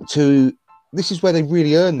 This is where they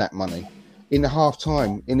really earn that money. In the half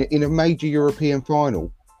time, in a major European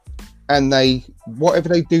final, and whatever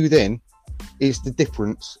they do then is the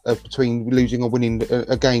difference between losing or winning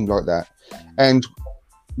a game like that. And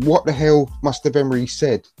what the hell must have Emery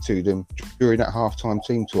said to them during that half-time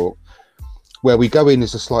team talk, where we go in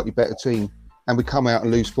as a slightly better team and we come out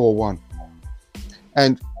and lose 4-1?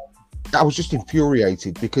 And I was just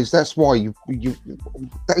infuriated, because that's why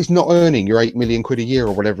that is not earning your 8 million quid a year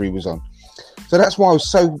or whatever he was on. So that's why I was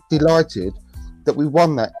so delighted that we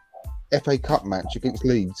won that FA Cup match against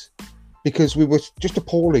Leeds, because we were just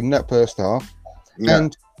appalling that first half. Yeah.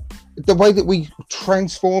 And the way that we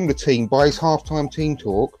transformed the team by his half-time team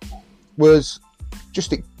talk was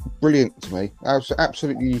just brilliant to me. It was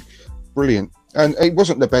absolutely brilliant. And it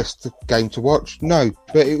wasn't the best game to watch, no,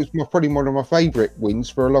 but it was probably one of my favourite wins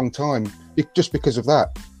for a long time, just because of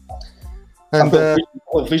that. And I've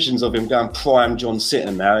got visions of him going prime John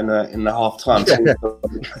Sitton now in the half time,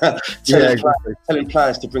 telling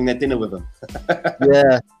players to bring their dinner with them.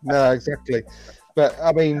 Yeah, no, exactly. But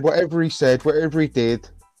I mean, whatever he said, whatever he did,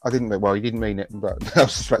 I didn't mean. Well, he didn't mean it, but I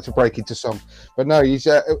was just about to break into song. But no,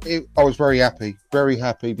 I was very happy,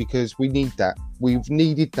 because we need that. We've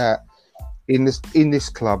needed that in this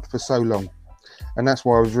club for so long, and that's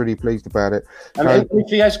why I was really pleased about it. And if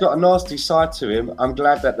he has got a nasty side to him, I'm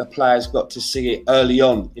glad that the players got to see it early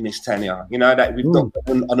on in his tenure. You know, that we've not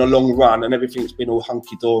been on a long run and everything's been all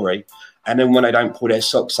hunky dory. And then when they don't pull their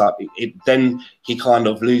socks up, then he kind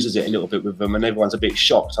of loses it a little bit with them, and everyone's a bit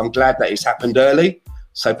shocked. I'm glad that it's happened early,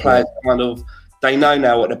 so players they know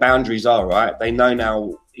now what the boundaries are, right? They know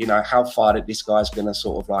now, how far that this guy's going to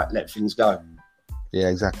sort of like let things go. Yeah,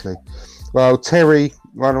 exactly. Well, Terry,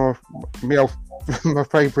 one of my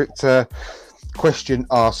favourite question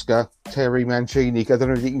asker, Terry Mancini. I don't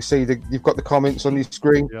know if you can see you've got the comments on your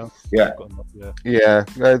screen. Yeah.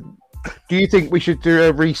 Do you think we should do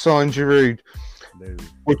a re-sign Giroud? No.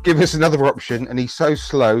 Would give us another option, and he's so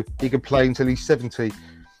slow he can play until he's 70.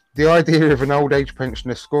 The idea of an old age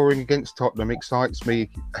pensioner scoring against Tottenham excites me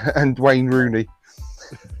and Wayne Rooney.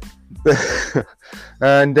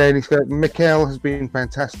 And then he's got Mikel has been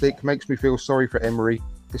fantastic. Makes me feel sorry for Emery.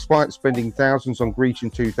 Despite spending thousands on Greece in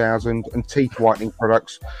 2000 and teeth whitening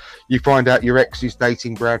products, you find out your ex is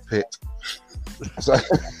dating Brad Pitt. So,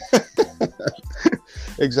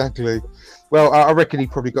 exactly. Well, I reckon he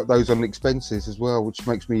probably got those on expenses as well, which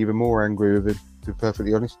makes me even more angry with him, to be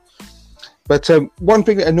perfectly honest. But one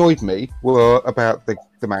thing that annoyed me about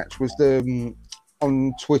the match was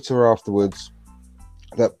on Twitter afterwards,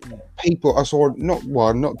 that people, I saw not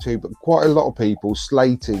one, not two, but quite a lot of people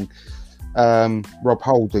slating Rob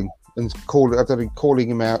Holding and calling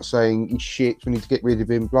him out, saying he's shit, we need to get rid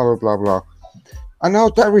of him, blah, blah, blah, blah. I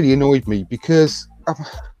know that really annoyed me because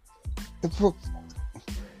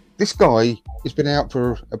this guy has been out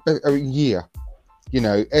for a year,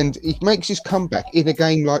 and he makes his comeback in a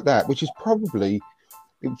game like that, which is probably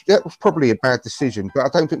a bad decision, but I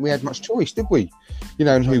don't think we had much choice, did we?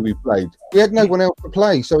 In who we played. We had no one else to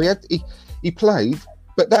play, so he played,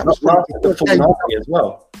 but that was as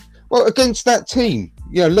well. Well, against that team,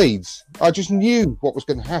 Leeds, I just knew what was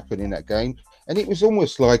going to happen in that game, and it was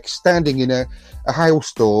almost like standing in a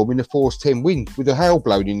hailstorm in a force 10 wind with a hail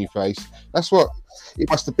blowing in your face. That's what it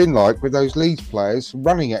must have been like with those Leeds players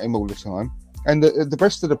running at him all the time, and the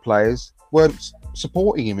rest of the players weren't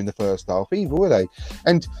supporting him in the first half either, were they?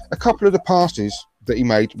 And a couple of the passes that he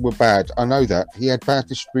made were bad. I know that he had bad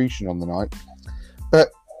distribution on the night,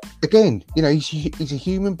 but again, he's a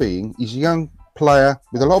human being. He's a young player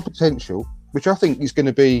with a lot of potential, which I think is going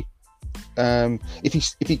to be, if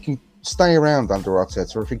he can stay around under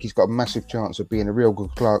Arteta, I think he's got a massive chance of being a real good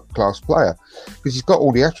class player, because he's got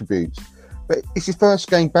all the attributes. But it's his first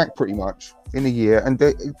game back pretty much in a year, and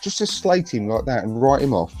just to slate him like that and write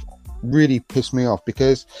him off really pissed me off,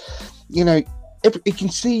 because you can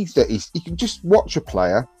see that you can just watch a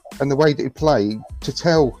player and the way that he played to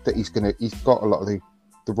tell that he's got a lot of the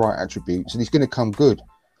right attributes and he's going to come good.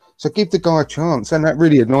 So give the guy a chance, and that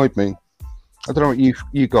really annoyed me. I don't know what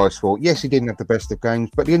you guys thought. Yes, he didn't have the best of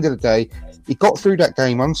games, but at the end of the day, he got through that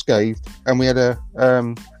game unscathed, and we had a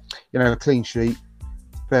clean sheet.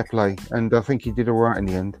 Fair play, and I think he did all right in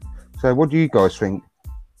the end. So, what do you guys think?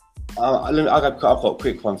 I've got a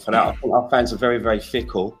quick one for that. I think our fans are very, very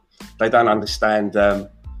fickle. They don't understand,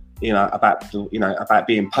 about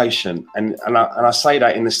being patient. And I say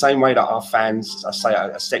that in the same way that our fans, I say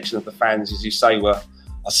a section of the fans, as you say, are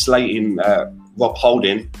slating Rob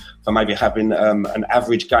Holding for maybe having an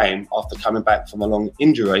average game after coming back from a long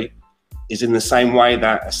injury, is in the same way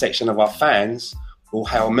that a section of our fans will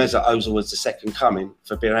hail Mesut Ozil as the second coming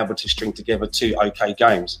for being able to string together 2 okay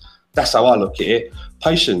games. That's how I look at it.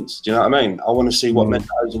 Patience, do you know what I mean? I want to see what Mesut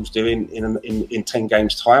Ozil's doing in 10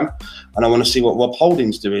 games' time, and I want to see what Rob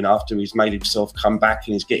Holding's doing after he's made himself come back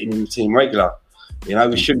and he's getting in the team regular.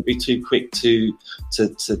 We shouldn't be too quick to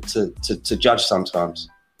judge sometimes.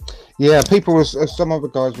 Yeah, some other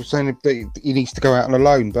guys were saying that he needs to go out on a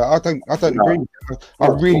loan, but I don't agree. I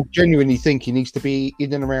really genuinely think he needs to be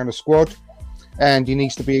in and around a squad, and he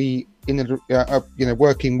needs to be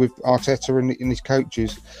working with Arteta and his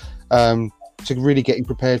coaches to really get him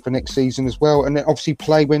prepared for next season as well, and then obviously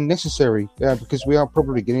play when necessary, because we are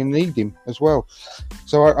probably going to need him as well.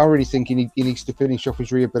 So I really think he needs to finish off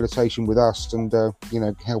his rehabilitation with us and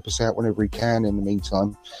help us out whenever he can in the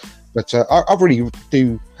meantime. But I really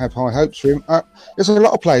do have high hopes for him. There's a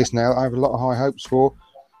lot of players now I have a lot of high hopes for.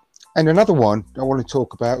 And another one I want to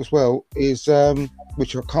talk about as well is,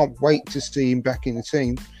 which I can't wait to see him back in the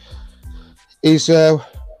team, is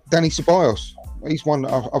Danny Ceballos. He's one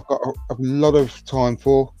that I've got a lot of time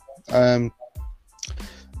for.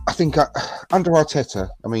 I think under Arteta,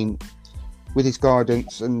 I mean, with his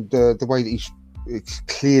guidance and the way that he's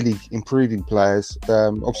clearly improving players,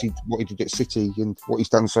 obviously what he did at City and what he's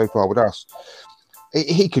done so far with us,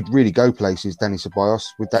 he could really go places, Danny Ceballos,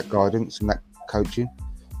 with that guidance and that coaching.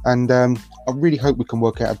 And I really hope we can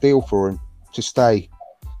work out a deal for him to stay,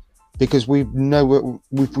 because we've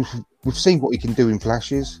seen what he can do in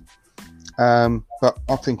flashes. But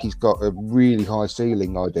I think he's got a really high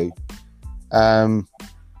ceiling. I do.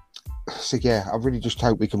 So yeah, I really just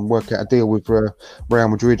hope we can work out a deal with Real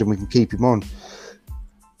Madrid and we can keep him on.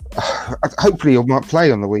 Hopefully, he might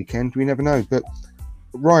play on the weekend. We never know. But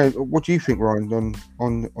Ryan, what do you think, Ryan,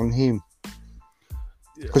 on him?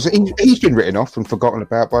 Because he's been written off and forgotten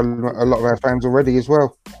about by a lot of our fans already as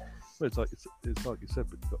well. Well, it's like you said,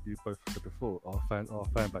 but you both said before. Our fan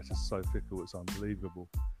base is so fickle; it's unbelievable.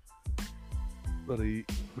 Bloody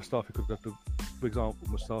Mustafi could have to, for example,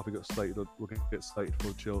 Mustafi got slated or will get slated for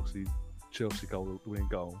a Chelsea goal, winning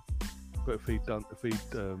goal. But if he'd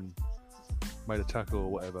made a tackle or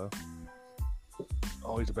whatever,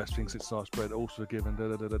 he's the best thing since sliced bread. Also given,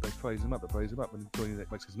 they praise him up, and Johnny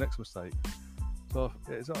makes his next mistake. So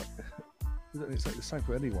it's like the same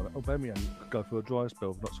for anyone. Aubameyang could go for a dry spell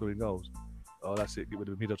of not scoring goals. Oh, that's it. Get rid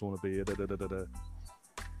of him. He doesn't want to be here.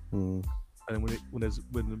 And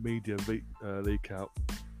when the media leak out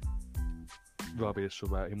rubbish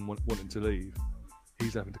about him wanting to leave,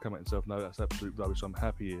 he's having to come out himself. No, that's absolute rubbish. I'm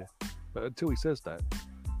happy here. But until he says that,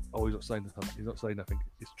 he's not saying nothing. He's not saying nothing.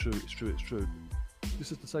 It's true.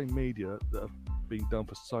 This is the same media that have been done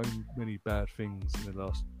for so many bad things in the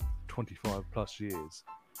last 25 plus years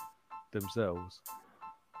themselves.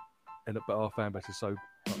 But our fan base is so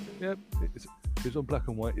it's on black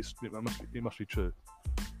and white. It must be true.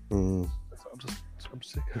 I'm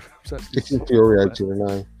sick of. It's infuriating, I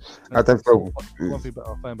know. I don't feel. One thing about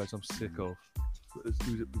our fan base, I'm sick of. We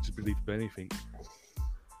just believe for anything.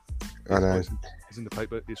 I know. It's in the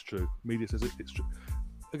paper. It's true. Media says it's true.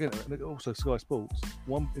 Again, and also Sky Sports.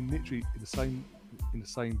 Literally in the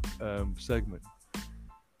same segment.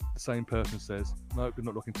 The same person says, "No, we're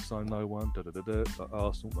not looking to sign no one." Like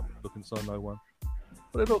Arsenal not looking to sign no one.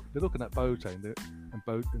 But they're looking at Boateng and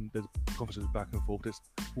there's conversations back and forth.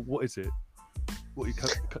 What is it?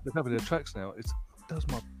 They're having their tracks now. It does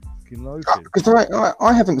my fucking loafing. Because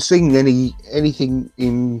I haven't seen anything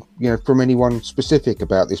in from anyone specific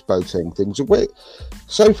about this Boateng thing.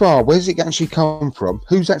 So far, where's it actually come from?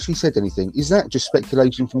 Who's actually said anything? Is that just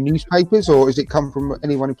speculation from newspapers, or has it come from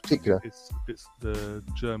anyone in particular? It's the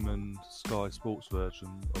German Sky Sports version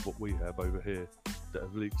of what we have over here that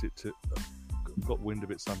have leaked it to. Got wind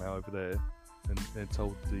of it somehow over there, and then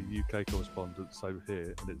told the UK correspondents over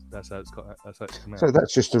here, and that's how it's come out. So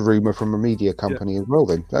that's just a rumour from a media company as well.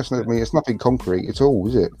 Then that's not. I mean, it's nothing concrete at all,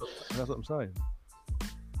 is it? And that's what I'm saying.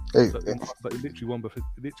 But literally one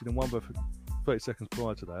for 30 seconds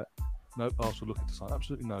prior to that, no Arsenal looking to sign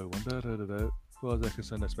absolutely no one. As far as they're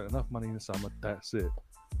concerned, they spent enough money in the summer. That's it.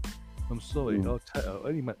 I'm sorry, Arteta,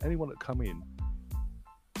 anyone that come in,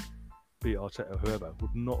 be it Arteta or whoever,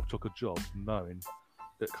 would not have took a job knowing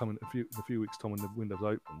that coming in a few weeks' time when the window's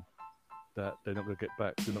open, that they're not going to get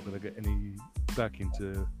back. They're not going to get any backing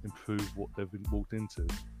to improve what they've been walked into.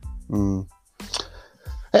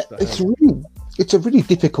 It's a really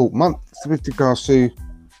difficult month with regards to.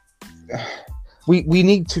 We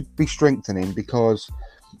need to be strengthening because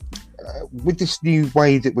with this new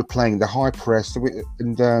way that we're playing, the high press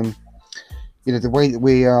and the way that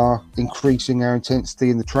we are increasing our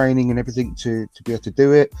intensity in the training and everything to be able to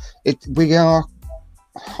do it, we are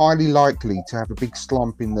highly likely to have a big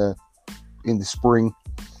slump in the spring,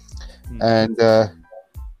 and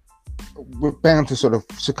we're bound to sort of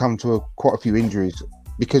succumb to quite a few injuries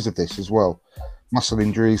because of this as well, muscle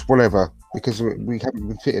injuries, whatever, because we haven't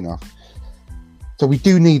been fit enough. So we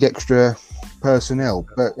do need extra personnel.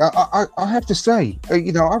 But I have to say,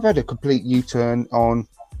 I've had a complete U-turn on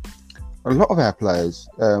a lot of our players.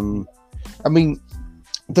 I mean,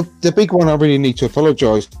 the big one I really need to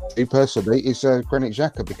apologise to personally is Granit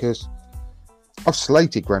Xhaka, because I've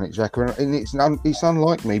slated Granit Xhaka, and it's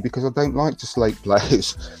unlike me because I don't like to slate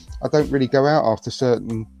players. I don't really go out after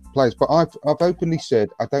certain players, but I've openly said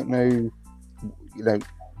I don't know,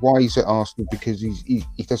 why he's at Arsenal, because he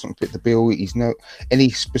doesn't fit the bill. He's no any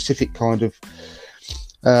specific kind of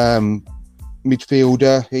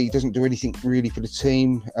midfielder. He doesn't do anything really for the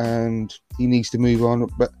team, and he needs to move on.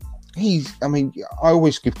 But I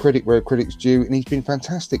always give credit where credit's due, and he's been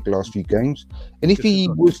fantastic the last few games. And if he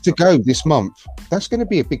was to go this month, that's going to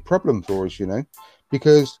be a big problem for us,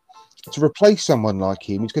 because to replace someone like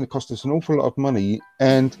him, it's going to cost us an awful lot of money,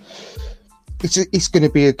 and it's going to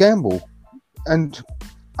be a gamble. And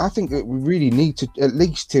I think that we really need to, at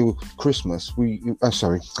least till Christmas,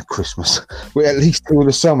 Christmas, at least till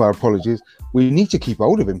the summer, apologies, we need to keep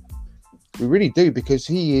hold of him. We really do, because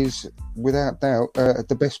he is, without doubt,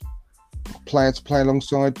 the best player to play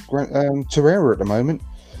alongside Torreira at the moment.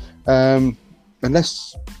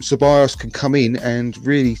 Unless Ceballos can come in and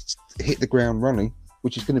really hit the ground running,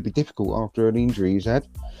 which is going to be difficult after an injury he's had,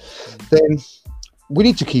 then we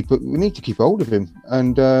need to keep hold of him.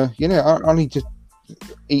 And I need to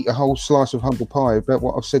eat a whole slice of humble pie about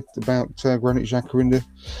what I've said about Granit Xhaka in the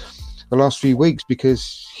last few weeks,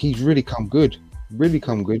 because he's really come good,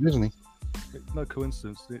 isn't he? No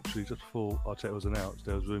coincidence, literally just before Arteta was announced,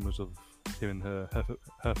 there was rumours of him and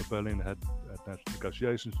Hertha Berlin had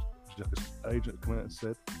negotiations. Xhaka's agent came out and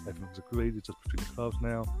said everything's agreed, it's just between the clubs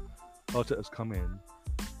now. Arteta's come in,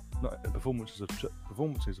 performances have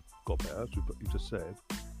got better, as you just said,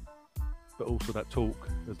 but also that talk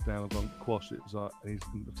has now gone quashed. It's like,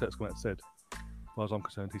 Arteta's come out and said, as far as I'm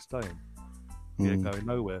concerned, he's staying. He ain't going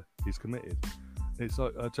nowhere. He's committed. It's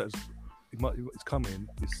like Arteta's. He's come in.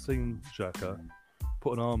 He's seen Xhaka,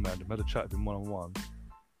 put an arm around him, had a chat with him one-on-one,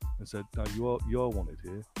 and said, "No, you are wanted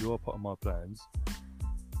here. You are part of my plans.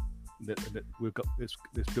 We've got let's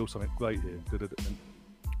build something great here."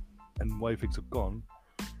 And the way things have gone,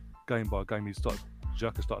 game by game,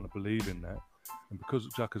 Xhaka's starting to believe in that. And because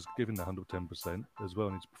Xhaka's given the 110% as well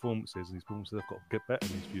in his performances, have got to get better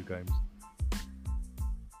in these few games.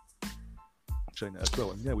 Showing that as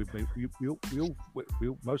well. And yeah, we all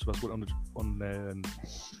most of us went on there and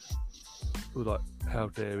we were like, how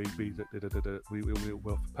dare he be we were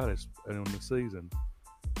for Palace and on the season.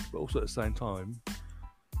 But also at the same time,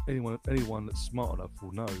 anyone that's smart enough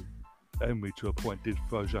will know Emery to a point did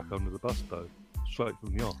throw Xhaka under the bus though, straight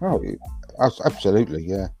from the off. Oh, absolutely,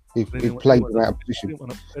 yeah. He played him out of position.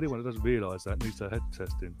 Anyone that doesn't realise that needs their head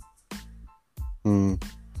testing.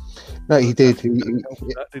 No, he did.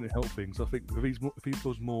 That didn't help things. I think if he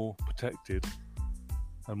feels more protected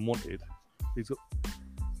and wanted, he's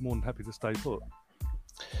more than happy to stay put.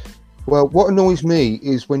 Well, what annoys me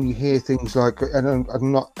is when you hear things like, and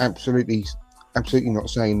I'm not absolutely not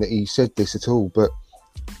saying that he said this at all, but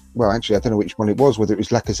well, actually, I don't know which one it was, whether it was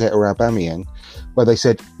Lacazette or Aubameyang, where they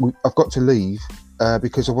said, "I've got to leave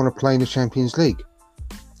because I want to play in the Champions League."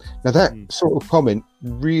 Now, that sort of comment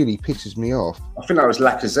really pisses me off. I think that was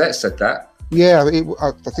Lacazette said that. Yeah,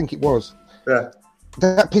 I think it was. Yeah.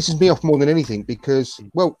 That pisses me off more than anything because,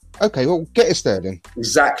 get us there then.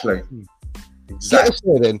 Exactly. Get us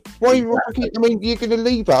there then. Why? Exactly. You're going to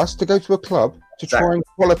leave us to go to a club to try and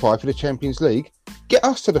qualify for the Champions League. Get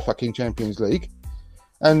us to the fucking Champions League.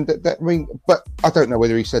 And but I don't know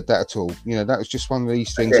whether he said that at all. That was just one of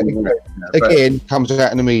these things. Again, comes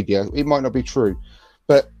out in the media. It might not be true.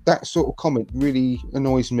 But that sort of comment really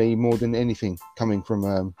annoys me more than anything coming from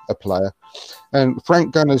a player. And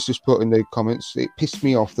Frank Gunner's just put in the comments, it pissed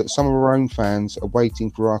me off that some of our own fans are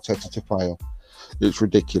waiting for Arteta to fail. It's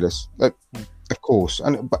ridiculous. Of course.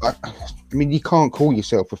 But you can't call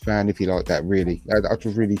yourself a fan if you're like that, really.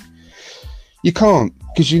 You can't,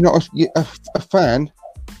 because you're not a fan.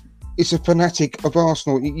 It's a fanatic of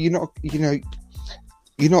Arsenal. You're not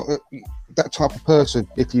that type of person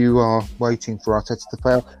if you are waiting for Arteta to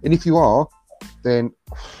fail. And if you are, then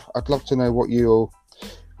I'd love to know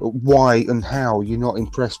why and how you're not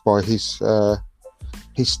impressed by his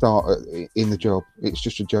start in the job. It's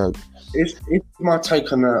just a joke. It's my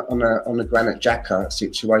take on the Granit Xhaka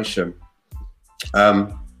situation.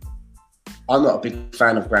 I'm not a big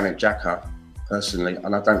fan of Granit Xhaka personally,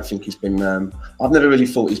 and I don't think he's been. I've never really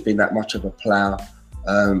thought he's been that much of a player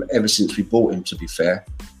ever since we bought him. To be fair,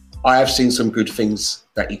 I have seen some good things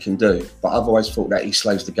that he can do, but I've always thought that he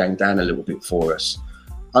slows the game down a little bit for us.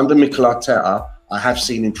 Under Mikel Arteta, I have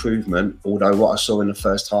seen improvement, although what I saw in the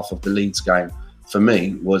first half of the Leeds game, for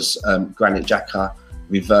me, was Granit Xhaka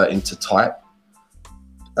reverting to type.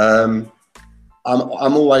 I'm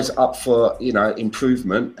always up for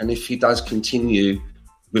improvement, and if he does continue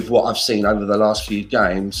with what I've seen over the last few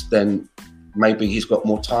games, then maybe he's got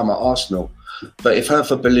more time at Arsenal. But if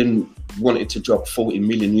Hertha Berlin wanted to drop 40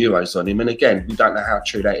 million euros on him, and again, we don't know how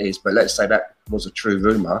true that is, but let's say that was a true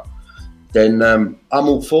rumour, then I'm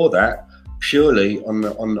all for that, purely on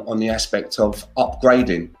the aspect of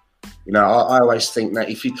upgrading. I always think that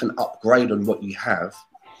if you can upgrade on what you have,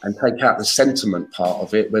 and take out the sentiment part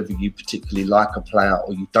of it, whether you particularly like a player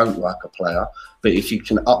or you don't like a player. But if you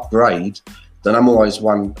can upgrade, then I'm always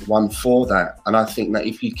one for that. And I think that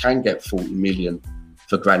if you can get 40 million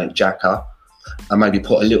for Granit Xhaka and maybe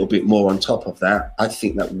put a little bit more on top of that, I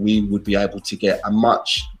think that we would be able to get a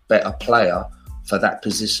much better player for that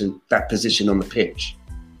position on the pitch.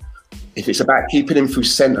 If it's about keeping him through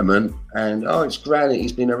sentiment and, it's Granit,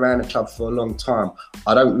 he's been around the club for a long time,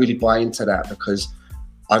 I don't really buy into that, because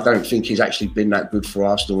I don't think he's actually been that good for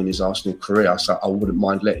Arsenal in his Arsenal career, so I wouldn't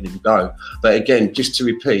mind letting him go. But again, just to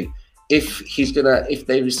repeat, if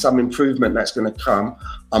there is some improvement that's going to come,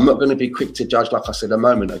 I'm not going to be quick to judge, like I said a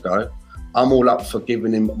moment ago. I'm all up for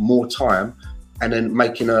giving him more time and then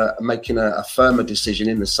making a firmer decision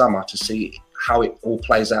in the summer to see how it all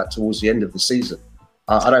plays out towards the end of the season.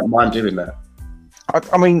 I don't mind doing that.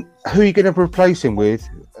 I mean, who are you going to replace him with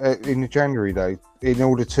in January, though, in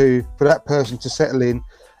order for that person to settle in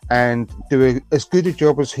and do as good a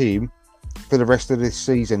job as him for the rest of this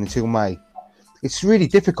season until May? It's really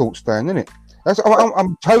difficult, Stan, isn't it?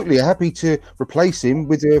 I'm totally happy to replace him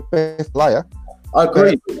with a better player. I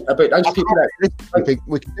agree. But those people I think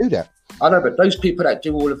we can do that. I know, but those people that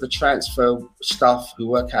do all of the transfer stuff, who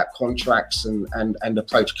work out contracts and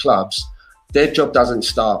approach clubs, their job doesn't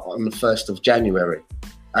start on the 1st of January.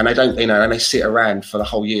 And they don't, and they sit around for the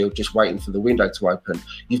whole year just waiting for the window to open.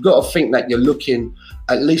 You've got to think that you're looking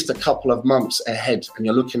at least a couple of months ahead, and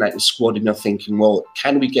you're looking at your squad and you're thinking, well,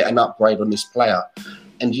 can we get an upgrade on this player?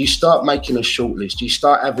 And you start making a shortlist. You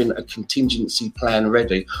start having a contingency plan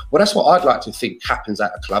ready. Well, that's what I'd like to think happens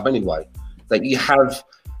at a club anyway. That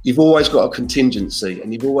you've always got a contingency,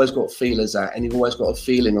 and you've always got feelers out, and you've always got a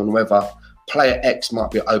feeling on whether player X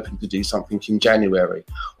might be open to do something in January,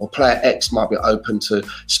 or player X might be open to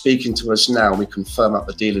speaking to us now, and we can firm up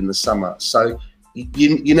the deal in the summer. So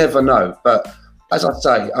you never know. But as I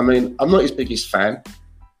say, I mean, I'm not his biggest fan.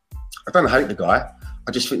 I don't hate the guy.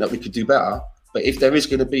 I just think that we could do better. But if there is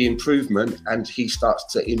going to be improvement and he starts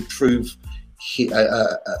to improve his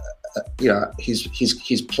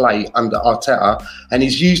play under Arteta, and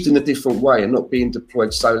he's used in a different way and not being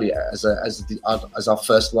deployed solely as our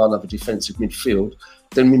first line of a defensive midfield,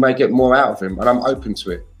 then we may get more out of him, and I'm open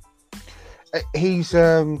to it. He's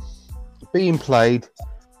being played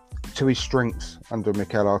to his strengths under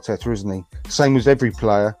Mikel Arteta, isn't he? Same as every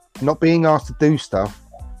player, not being asked to do stuff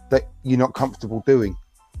that you're not comfortable doing,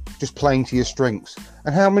 just playing to your strengths.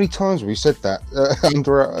 And how many times have we said that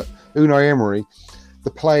under Unai Emery?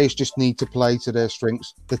 The players just need to play to their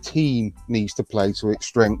strengths. The team needs to play to its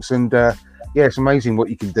strengths. And it's amazing what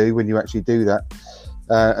you can do when you actually do that,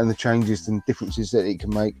 and the changes and differences that it can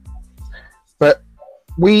make. But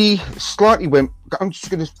we slightly went, I'm just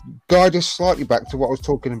going to guide us slightly back to what I was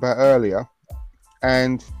talking about earlier,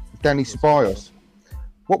 and Danny Ceballos.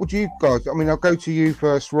 What would you guys, I mean, I'll go to you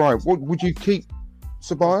first, Ryan. What would you keep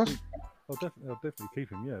Ceballos? I'll definitely keep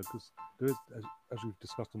him, because there is, as we've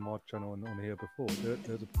discussed on my channel and on here before,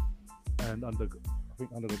 under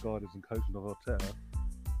the guidance and coaching of Arteta,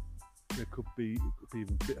 there could be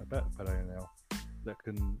even a better player now that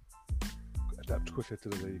can adapt quicker to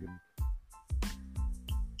the league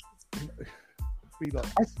and be like.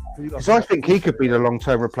 So I think he could be the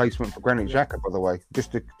long-term replacement for Granit Xhaka, by the way.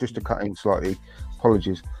 Just to cut in slightly.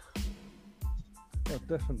 Apologies. Oh,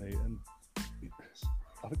 definitely, and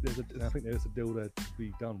I think there's a deal there to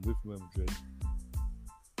be done with Real Madrid.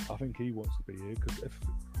 I think he wants to be here because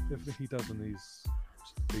everything he does on these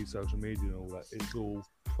social media and all that, it's all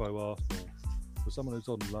pro-Arsenal. For someone who's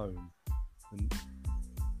on loan, and if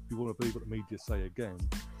you want to believe what the media say again,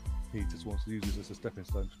 he just wants to use this as a stepping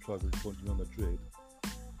stone to try to point Real Madrid.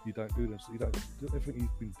 You don't do this. You don't do everything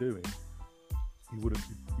he's been doing. You wouldn't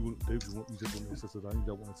do. You just want this as a loan. You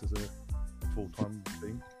don't want this as a full-time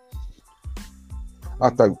thing. I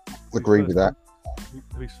don't agree with that.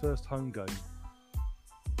 His first home game,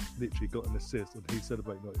 literally got an assist, and he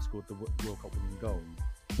celebrating like he scored the World Cup winning goal.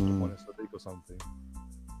 Won a league or something.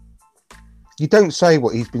 You don't say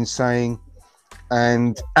what he's been saying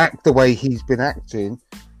and act the way he's been acting,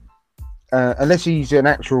 unless he's an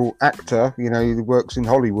actual actor, who works in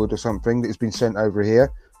Hollywood or something that's been sent over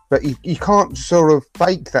here. But you can't sort of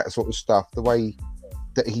fake that sort of stuff the way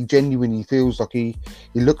that he genuinely feels like he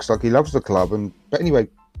looks like he loves the club. But anyway,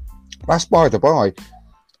 that's by the by.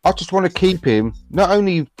 I just want to keep him, not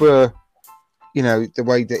only for, the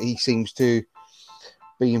way that he seems to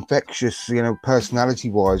be infectious,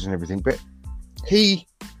 personality-wise and everything, but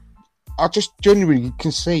I just genuinely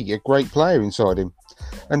can see a great player inside him.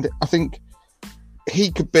 And I think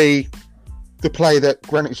he could be the player that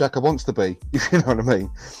Granit Xhaka wants to be, if you know what I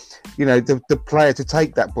mean. the player to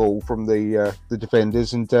take that ball from the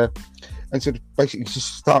defenders and sort of basically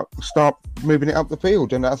just start moving it up the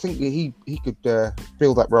field. And I think he could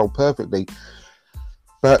fill that role perfectly.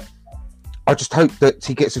 But I just hope that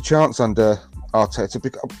he gets a chance under Arteta,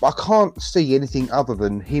 because I can't see anything other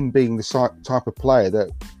than him being the type of player that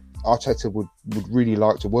Arteta would really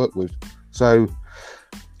like to work with. So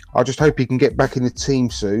I just hope he can get back in the team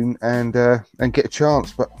soon and get a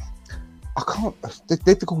chance. But I can't. The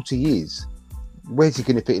difficulty is, where's he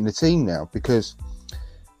going to fit in the team now? Because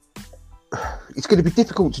it's going to be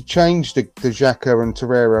difficult to change the Xhaka and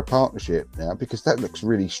Torreira partnership now, because that looks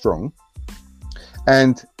really strong.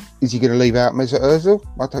 And is he going to leave out Mesut Ozil?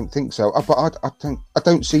 I don't think so. But I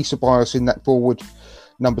don't see Ceballos in that forward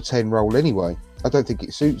number 10 role anyway. I don't think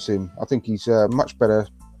it suits him. I think he's much better,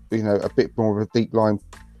 a bit more of a deep line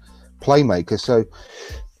playmaker. So,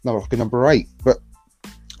 no, like a number 8. But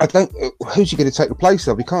I don't. Who's he going to take the place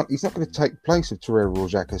of? He's not going to take the place of Torreira or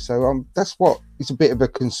Xhaka. So that's what is a bit of a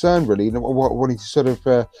concern, really. And what I wanted to sort of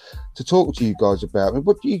to talk to you guys about. I mean,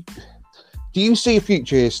 what do you see a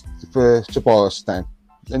future here for Ceballos, Stan?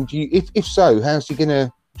 And if so, how's he going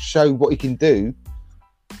to show what he can do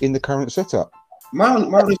in the current setup? My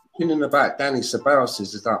opinion about Danny Ceballos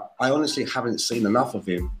is that I honestly haven't seen enough of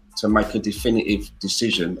him to make a definitive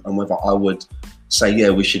decision on whether I would say, yeah,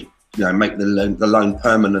 we should make the loan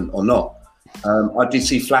permanent or not. I did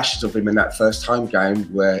see flashes of him in that first home game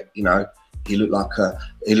where he looked like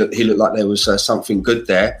there was something good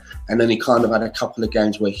there, and then he kind of had a couple of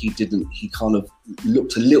games where he kind of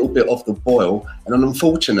looked a little bit off the boil, and then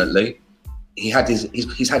unfortunately he's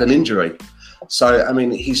had an injury. So I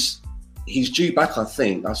mean he's due back. I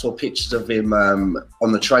think I saw pictures of him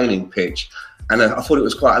on the training pitch, and I thought it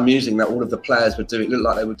was quite amusing that all of the players were doing. It looked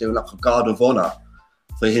like they were doing like a guard of honour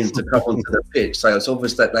for him to come onto the pitch. So it's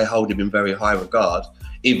obvious that they hold him in very high regard.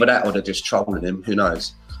 Either that or they're just trolling him. Who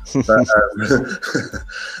knows?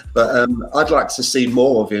 But I'd like to see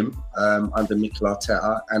more of him under Mikel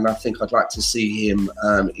Arteta, and I think I'd like to see him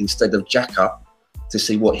instead of Xhaka, to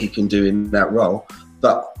see what he can do in that role.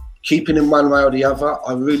 But keeping him one way or the other,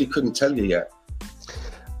 I really couldn't tell you yet.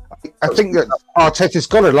 I think that Arteta's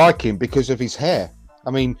got to like him because of his hair. I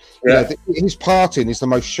mean, his parting is the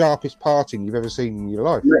most sharpest parting you've ever seen in your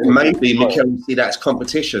life. Maybe Mikel will see that as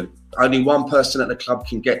competition. Only one person at the club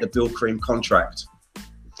can get the Bill Cream contract.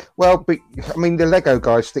 Well, but, I mean, the Lego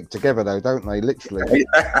guys stick together, though, don't they? Literally.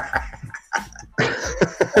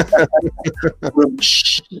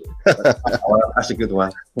 That's a good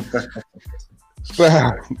one.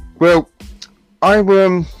 Well, I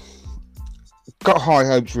got high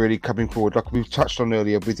hopes really coming forward, like we've touched on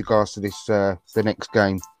earlier with regards to this the next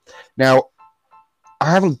game. Now, I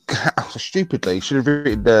haven't stupidly should have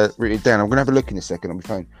written it down. I'm going to have a look in a second on my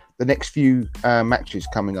phone. The next few matches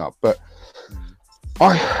coming up, but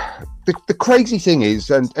the crazy thing is,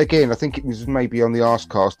 and again, I think it was maybe on the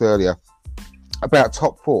Arsecast earlier about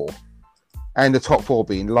top 4 and the top 4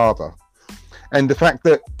 being lava, and the fact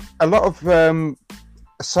that a lot of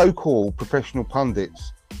so-called professional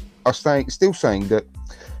pundits are still saying that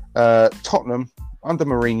Tottenham under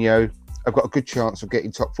Mourinho have got a good chance of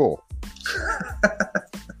getting top 4.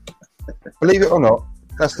 Believe it or not,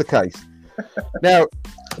 that's the case. Now,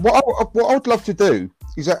 what I'd love to do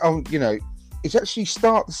is that is actually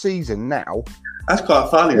start the season now. That's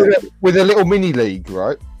quite funny. With a little mini league,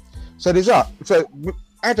 right? So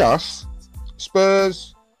add us,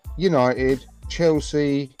 Spurs, United,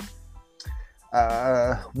 Chelsea,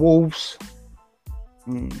 Wolves.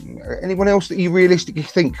 Anyone else that you realistically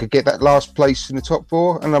think could get that last place in the top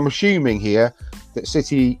 4? And I'm assuming here that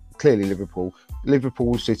City, clearly Liverpool,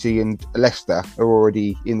 City and Leicester are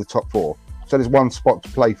already in the top 4. So there's one spot to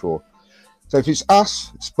play for. So if it's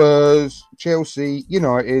us, Spurs, Chelsea,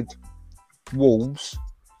 United, Wolves,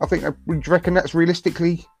 I think, would you reckon that's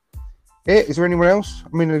realistically it? Is there anyone else? I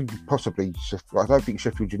mean, possibly. I don't think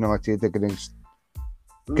Sheffield United, they're going to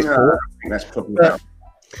get 4. I think that's probably right.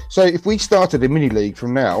 So if we started a mini league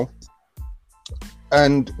from now,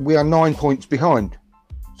 and we are 9 points behind,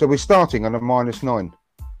 so we're starting on a -9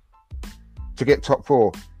 to get top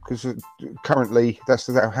 4, because currently that's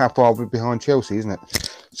how far we're behind Chelsea, isn't it?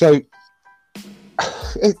 So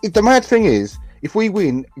the mad thing is, if we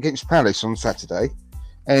win against Palace on Saturday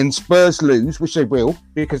and Spurs lose, which they will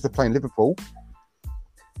because they're playing Liverpool,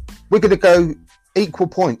 we're going to go equal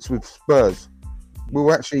points with Spurs.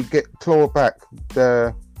 We'll actually claw back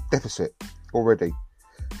the deficit already.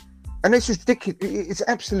 And it's just ridiculous. It's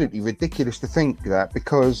absolutely ridiculous to think that,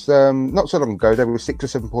 because not so long ago they were 6 or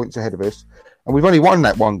 7 points ahead of us, and we've only won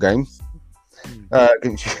that one game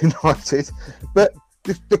against United. But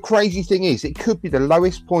the crazy thing is, it could be the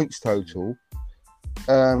lowest points total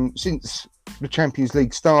since the Champions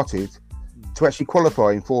League started to actually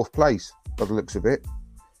qualify in 4th place, by the looks of it.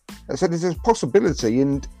 So there's a possibility.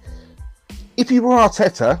 And if you were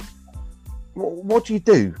Arteta, what do you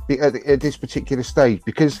do at this particular stage?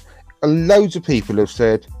 Because loads of people have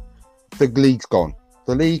said the league's gone.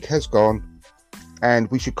 The league has gone,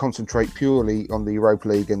 and we should concentrate purely on the Europa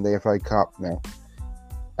League and the FA Cup now,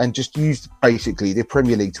 and just use basically the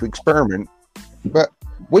Premier League to experiment. But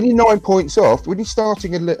when you're 9 points off, when you're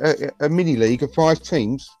starting a mini league of 5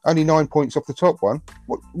 teams, only 9 points off the top one,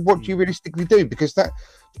 what do you realistically do? Because that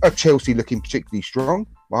Chelsea looking particularly strong?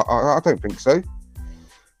 I don't think so.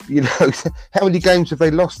 You know, how many games have they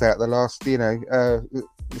lost out the last?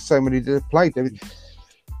 So many they've played.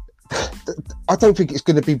 I don't think it's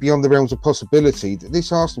going to be beyond the realms of possibility that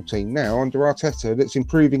this Arsenal team now under Arteta, that's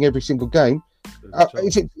improving every single game.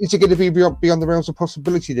 Is it going to be beyond the realms of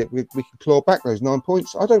possibility that we can claw back those 9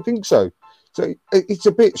 points? I don't think so. So it's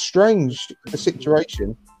a bit strange, the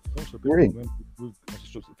situation we're in. We've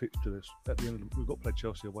just looked at the fixture list. At the end, we've got to play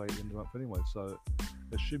Chelsea away at the end of the month anyway. So,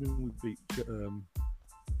 assuming we beat,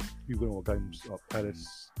 we win all games like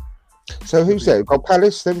Palace. So who's that? We've got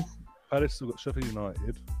Palace then. Palace. We've got Sheffield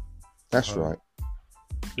United. That's right.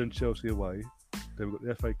 Then Chelsea away. Then we've got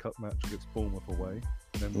the FA Cup match against Bournemouth away.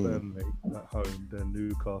 And then Burnley at home. Then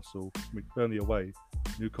Newcastle. Burnley away.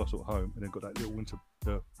 Newcastle at home. And then got that little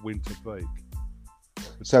winter break.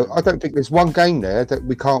 So I don't think there's one game there that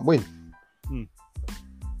we can't win.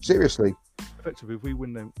 Seriously. Effectively, if we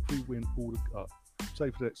win all the say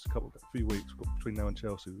for the next few weeks between now and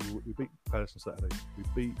Chelsea, we beat Palace on Saturday. We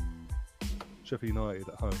beat Sheffield United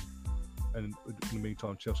at home, and in the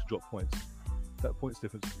meantime, Chelsea drop points. That points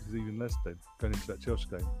difference is even less then going into that Chelsea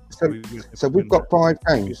game. So we've got 5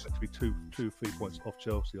 games. To be 3 points off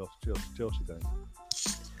Chelsea after Chelsea game.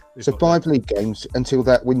 So 5 league games until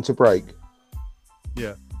that winter break.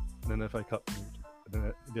 Yeah, and then the FA Cup, and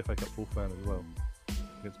then the FA Cup 4th round as well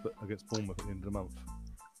against Bournemouth at the end of the month.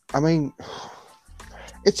 I mean,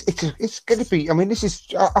 it's going to be. I mean, this is.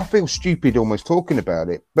 I feel stupid almost talking about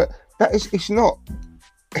it, but it's not.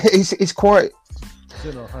 It's quite.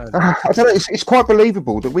 I don't know. It's quite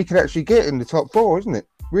believable that we could actually get in the top 4, isn't it?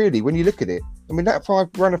 Really, when you look at it. I mean, that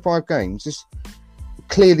run of 5 games is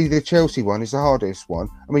clearly the Chelsea one is the hardest one.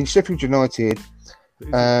 I mean, Sheffield United,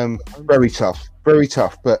 very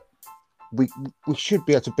tough, but we should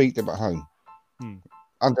be able to beat them at home.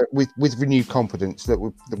 With renewed confidence that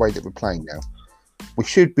the way that we're playing now, we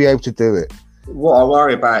should be able to do it. What I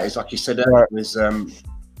worry about is, like you said earlier, is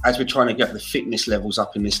as we're trying to get the fitness levels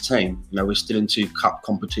up in this team. You know, we're still in 2 cup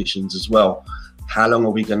competitions as well. How long are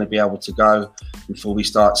we going to be able to go before we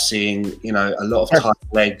start seeing, a lot of tight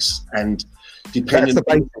legs? And depending, that's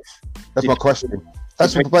the basis. That's my question.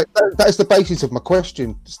 That is the basis of my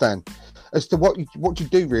question, Stan, as to what you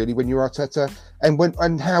do really when you're Arteta,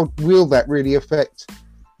 and how will that really affect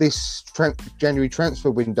this January transfer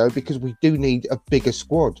window, because we do need a bigger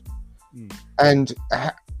squad. And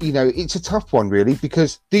it's a tough one really,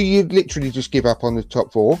 because do you literally just give up on the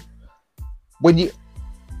top 4? What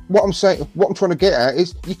I'm trying to get at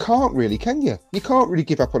is you can't really, can you? You can't really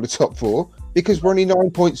give up on the top 4 because we're only 9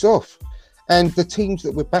 points off, and the teams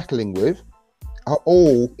that we're battling with are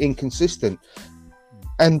all inconsistent,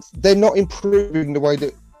 and they're not improving the way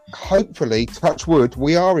that, hopefully, touch wood,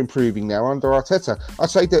 we are improving now under Arteta. I'd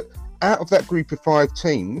say that out of that group of 5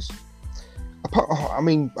 teams,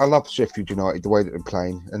 I love Sheffield United, the way that they're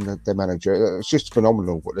playing, and their manager. It's just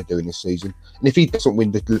phenomenal what they're doing this season. And if he doesn't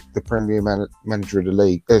win the Premier Manager of the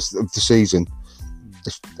league of the season,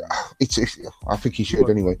 I think he should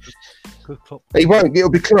anyway. He won't. It'll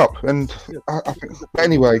be Klopp. And I think, but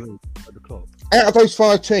anyway, out of those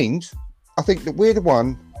 5 teams, I think that we're the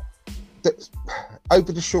one that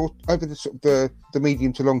over the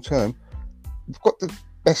medium to long term, we've got the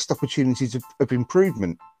best opportunities of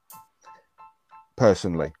improvement.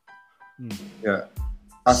 Personally, yeah,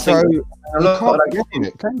 I think a lot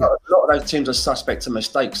of those teams are suspect of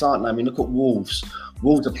mistakes, aren't they? I mean, look at Wolves.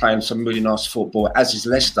 Wolves are playing some really nice football, as is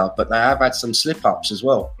Leicester, but they have had some slip-ups as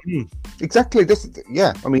well. Exactly.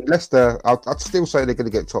 I mean, Leicester, I'd still say they're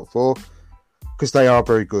going to get top 4 because they are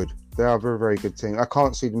very good. They are a very, very good team. I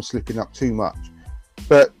can't see them slipping up too much.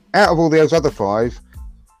 But out of all those other 5,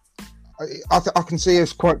 I can see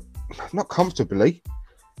us quite, not comfortably,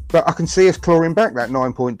 but I can see us clawing back that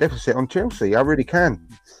 9-point deficit on Chelsea. I really can.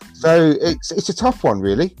 So it's a tough one,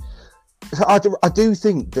 really. I do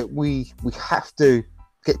think that we have to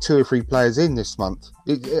get 2 or 3 players in this month.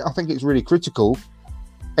 I think it's really critical.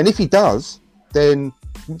 And if he does, then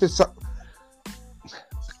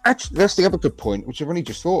Actually, that's the other good point, which I've only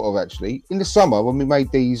just thought of. Actually, in the summer when we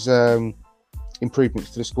made these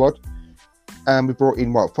improvements to the squad, and we brought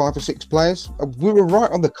in 5 or 6 players, we were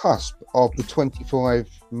right on the cusp of the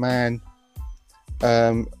 25-man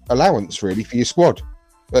allowance really for your squad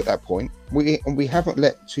at that point. We haven't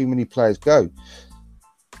let too many players go.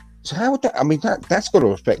 So how would that? I mean, that's got to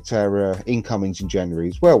affect our incomings in January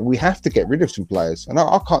as well. We have to get rid of some players, and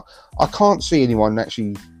I can't see anyone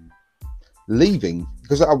actually leaving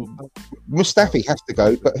because Mustafi has to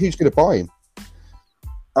go, but who's going to buy him?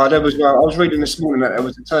 I was reading this morning that there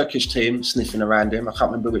was a Turkish team sniffing around him. I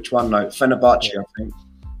can't remember which one. No, Fenerbahce, I think.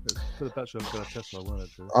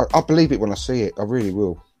 I believe it when I see it. I really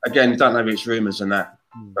will. Again, don't know if it's rumours and that,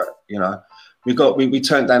 but we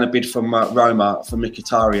turned down a bid from Roma for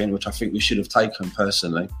Mkhitaryan, which I think we should have taken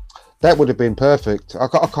personally. That would have been perfect. I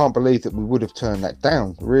can't believe that we would have turned that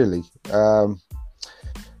down. Really, for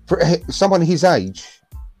someone his age.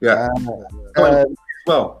 Yeah.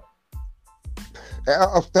 Well.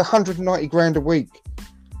 Of the 190 grand a week,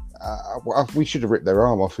 we should have ripped their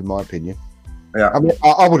arm off, in my opinion. Yeah, I mean,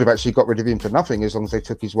 I would have actually got rid of him for nothing as long as they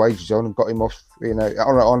took his wages on and got him off,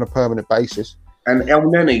 on a permanent basis. And El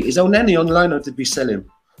Neni on loan, or did we sell him?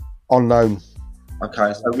 On loan.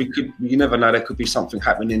 Okay, so you never know. There could be something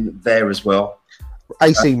happening there as well.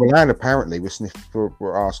 AC Milan apparently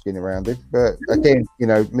were asking around him, but again,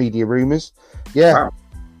 media rumours. Yeah,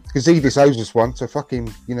 Gazidis owes us one, so fuck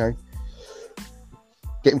him.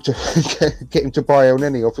 Get him to buy El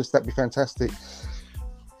Neni off us. That'd be fantastic.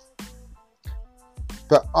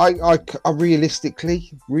 But I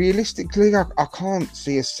realistically, I can't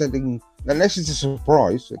see us selling unless it's a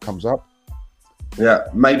surprise that comes up. Yeah,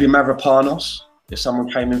 maybe Mavropanos if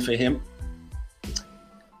someone came in for him.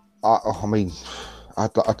 I mean,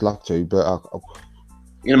 I'd love to, but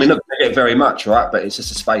not going to get very much, right? But it's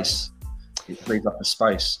just a space. It frees up a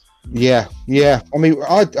space. Yeah. I mean,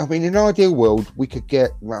 in an ideal world, we could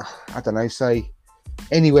get, I don't know, say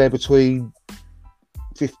anywhere between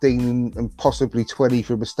 15 and possibly 20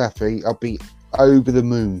 for Mustafi. I'd be over the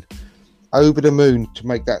moon to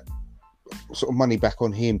make that sort of money back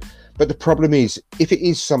on him. But the problem is, if it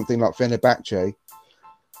is something like Fenerbahce,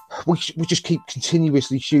 we just keep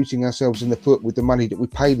continuously shooting ourselves in the foot with the money that we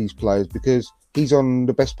pay these players because he's on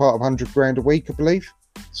the best part of 100 grand a week, I believe.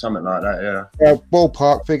 Something like that, yeah.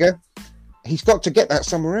 Ballpark figure. He's got to get that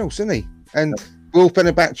somewhere else, isn't he? And will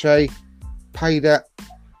Fenerbahce pay that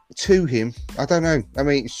to him? I don't know. I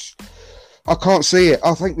mean, I can't see it.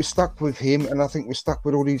 I think we're stuck with him, and I think we're stuck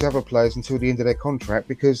with all these other players until the end of their contract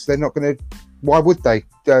because they're not going to. Why would they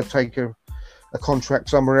take a contract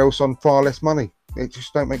somewhere else on far less money? It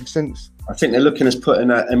just don't make sense. I think they're looking at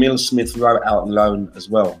putting Emil Smith Rowe out on loan as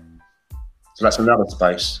well. So that's another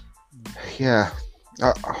space. Yeah.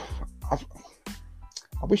 I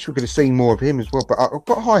wish we could have seen more of him as well, but I've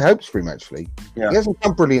got high hopes for him, actually. Yeah. He hasn't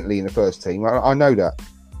done brilliantly in the first team. I know that.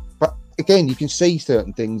 But again, you can see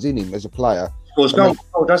certain things in him as a player. Scores goals,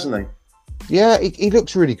 doesn't he? Yeah, he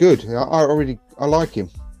looks really good. I like him.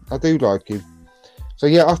 I do like him. So,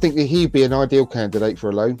 yeah, I think that he'd be an ideal candidate for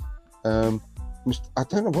a loan. I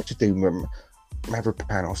don't know what to do with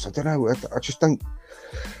Mavropanos. I don't know. I just don't...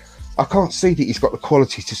 I can't see that he's got the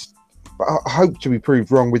quality to... I hope to be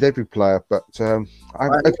proved wrong with every player, but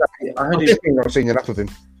I've definitely not seen enough of him.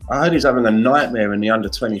 I heard he's having a nightmare in the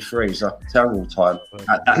under-23s, like a terrible time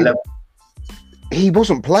at that level. He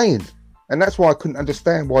wasn't playing, and that's why I couldn't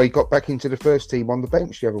understand why he got back into the first team on the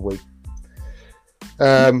bench the other week.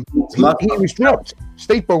 He was dropped.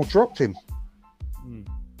 Steve Ball dropped him.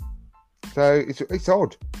 So it's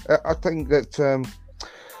odd. I think that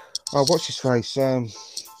what's his face?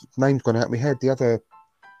 Name's gone out of my head. The other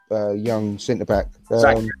young centre back.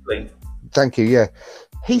 Thank you. Yeah,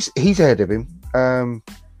 he's ahead of him,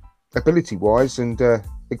 ability wise and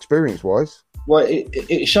experience wise. Well,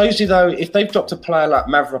 it shows you though if they've dropped a player like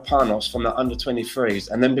Mavropanos from the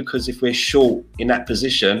under-23s, and then because if we're short in that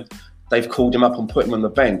position, they've called him up and put him on the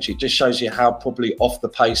bench. It just shows you how probably off the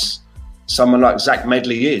pace someone like Zach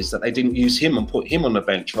Medley is, that they didn't use him and put him on the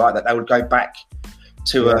bench, right? That they would go back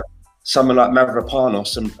to someone like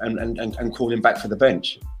Mavropanos and call him back for the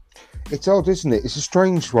bench. It's odd, isn't it? It's a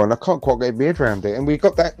strange one. I can't quite get my head around it. And we've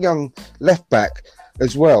got that young left back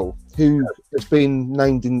as well, who has been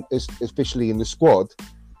named officially in the squad,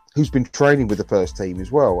 who's been training with the first team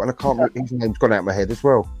as well. And I can't remember, his name's gone out of my head as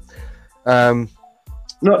well.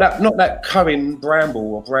 Not that Cohen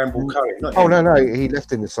Bramble or Bramble Cohen. No, he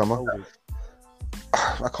left in the summer.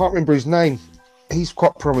 I can't remember his name. He's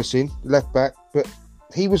quite promising, left back, but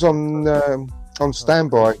he was on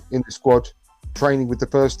standby in the squad, training with the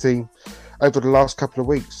first team over the last couple of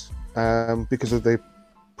weeks because of the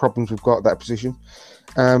problems we've got at that position.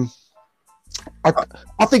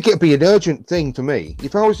 I think it'd be an urgent thing for me.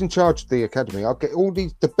 If I was in charge of the academy, I'd get all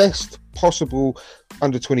the best possible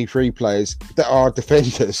under-23 players that are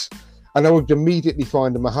defenders, and I would immediately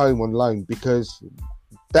find them a home on loan, because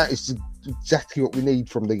that is exactly what we need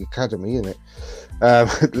from the academy, isn't it?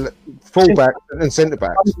 Fullback and centre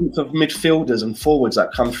backs. Of midfielders and forwards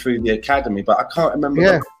that come through the academy, but I can't remember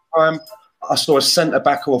the time I saw a centre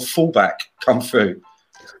back or a fullback come through.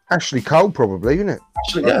 Ashley Cole, probably, isn't it?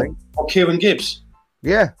 Actually, yeah. Or Kieran Gibbs.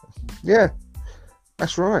 Yeah,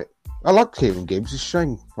 that's right. I like Kieran Gibbs. It's a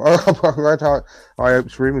shame. I had high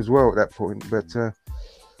hopes for him as well at that point. But so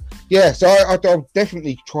I'll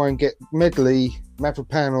definitely try and get Medley,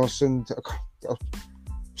 Mavropanos, and I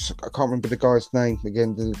can't remember the guy's name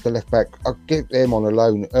again, the left back. I'll get them on a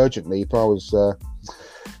loan urgently if I was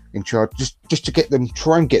in charge, just to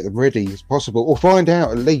try and get them ready as possible, or find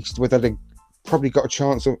out at least whether they probably got a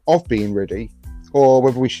chance of being ready, or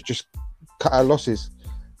whether we should just cut our losses,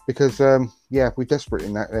 because we're desperate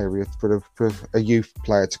in that area for a youth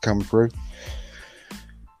player to come through.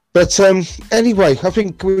 But anyway, I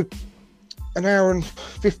think we're an hour and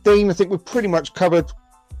 15. I think we've pretty much covered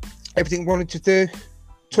everything we wanted to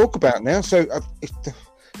talk about now. So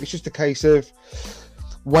it's just a case of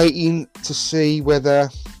waiting to see whether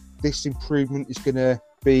this improvement is going to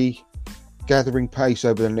be gathering pace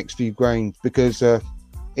over the next few games, because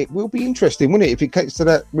it will be interesting, won't it, if it gets to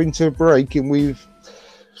that winter break and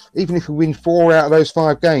even if we win 4 out of those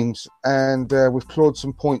 5 games and we've clawed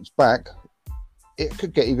some points back, it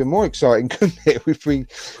could get even more exciting, couldn't it, if we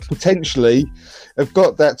potentially have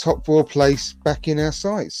got that top 4 place back in our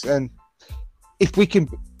sights. And if we can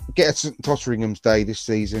get a St Totteringham's Day this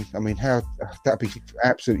season, I mean, that'd be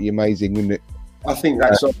absolutely amazing, wouldn't it? I think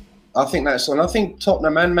that's on. I think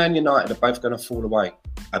Tottenham and Man United are both going to fall away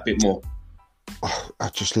a bit more. Oh, I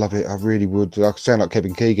just love it. I really would. I sound like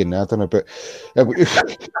Kevin Keegan now, I don't know. But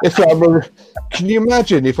can you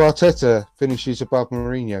imagine if Arteta finishes above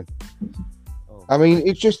Mourinho? I mean,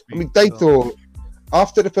 they thought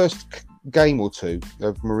after the first game or 2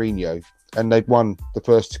 of Mourinho, and they'd won the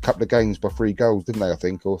first couple of games by 3 goals, didn't they? I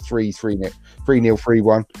think, or 3-0,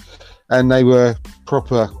 3-1, and they were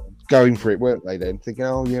proper going for it, weren't they? Then thinking,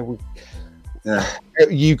 oh yeah,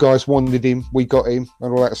 you guys wanted him, we got him,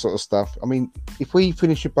 and all that sort of stuff. I mean, if we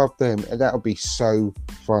finish above them, that would be so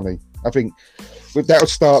funny. I think that would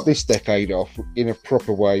start this decade off in a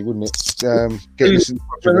proper way, wouldn't it?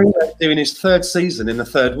 Mourinho's doing his 3rd season in the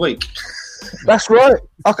 3rd week. That's right.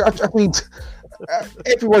 I mean,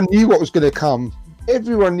 everyone knew what was going to come.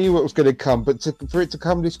 But for it to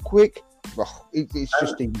come this quick, it's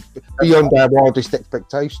just beyond our wildest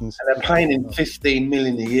expectations. And they're paying him 15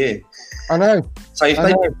 million a year. I know. So if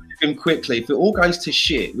they get him quickly, if it all goes to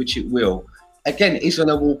shit, which it will, again, he's going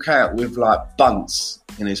to walk out with like bunts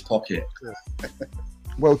in his pocket.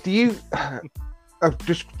 Well, do you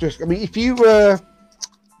just? I mean, if you were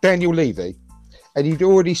Daniel Levy and you'd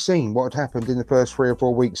already seen what had happened in the first 3 or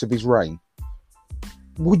 4 weeks of his reign,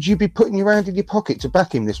 would you be putting your hand in your pocket to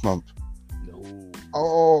back him this month? No.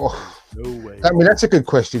 Oh, no way. I mean, that's a good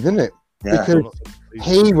question, isn't it? Yeah. Because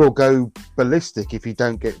he will go ballistic if you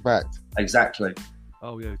don't get backed. Exactly.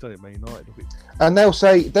 Oh yeah, he's done it, Man United. And they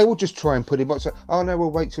will just try and put him up. Say, oh no, we'll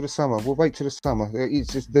wait till the summer.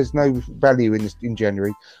 It's just, there's no value in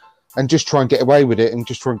January, and just try and get away with it, and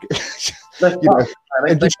just try and get,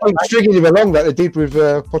 and just keep stringing him along like they did with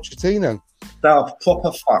Pochettino. They're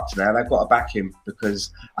proper fucked now. They've got to back him,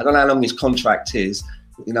 because I don't know how long his contract is.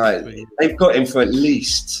 You know, they've got him for at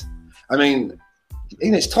least. I mean,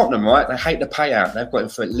 it's Tottenham, right? They hate the payout. They've got him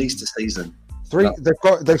for at least a season. He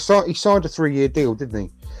signed a 3-year deal, didn't he?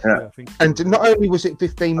 Yeah. And not only was it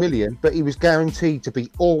 15 million, but he was guaranteed to be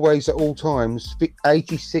always at all times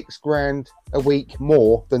 86 grand a week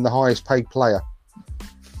more than the highest paid player.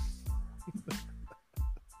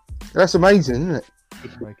 That's amazing, isn't it?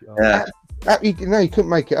 Couldn't make it up. Yeah. You couldn't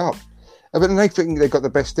make it up. But they think they got the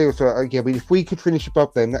best deal. So I mean, if we could finish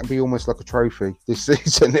above them, that'd be almost like a trophy this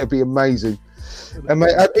season. It'd be amazing. And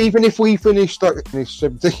mate, even if we finished like this,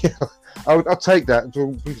 I'll take that.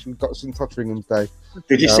 We've got St Totteringham's Day.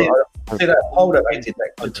 Did you see that poll that they did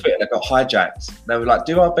on Twitter that got hijacked? They were like,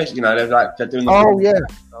 "Do our best," you know. They're doing.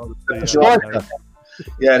 The striker.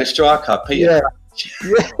 Yeah, the striker, Peter.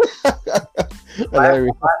 Yeah. I had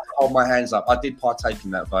to hold my hands up. I did partake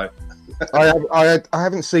in that vote. I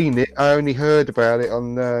haven't seen it. I only heard about it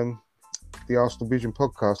on the the Arsenal Vision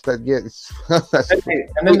podcast.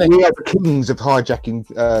 And then we are the kings of hijacking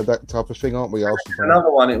that type of thing, aren't we, Arsenal?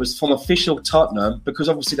 Another one, it was from official Tottenham, because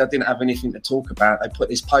obviously they didn't have anything to talk about. They put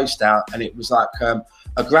this post out, and it was like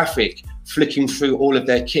a graphic flicking through all of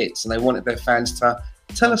their kits, and they wanted their fans to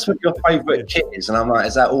tell us what your favourite kit is. And I'm like,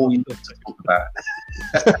 is that all you need to talk about?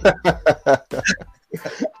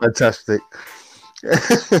 Fantastic.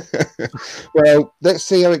 Well, let's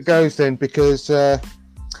see how it goes then, because I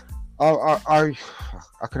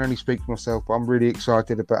can only speak for myself, but I'm really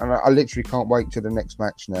excited about, and I literally can't wait to the next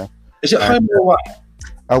match now. Is it home or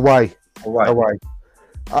away? Away.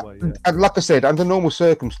 Yeah. And like I said, under normal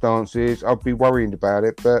circumstances, I'd be worrying about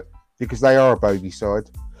it, but because they are a bogey side.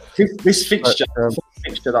 This fixture, the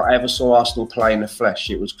fixture that I ever saw Arsenal play in the flesh,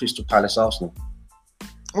 it was Crystal Palace Arsenal.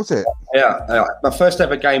 Was it? Yeah. My first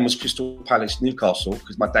ever game was Crystal Palace Newcastle,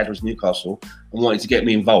 because my dad was Newcastle and wanted to get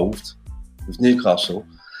me involved with Newcastle.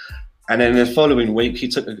 And then the following week, he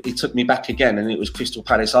took me back again, and it was Crystal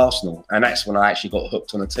Palace Arsenal, and that's when I actually got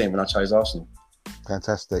hooked on the team, and I chose Arsenal.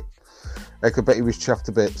 Fantastic. I could bet he was chuffed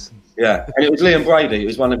to bits. Yeah, and it was Liam Brady. It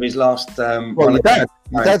was one of his last. Well, your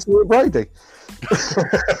dad's Liam Brady.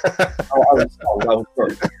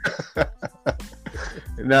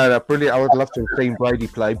 No, brilliant. I would love to have seen Brady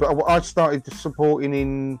play, but I started supporting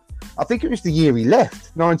in, I think it was the year he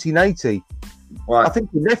left, 1980. Right. I think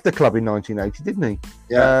he left the club in 1980, didn't he?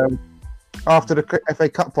 Yeah. After the FA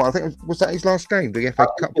Cup final, I think was that his last game, the FA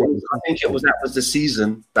Cup final? I think it was. That was the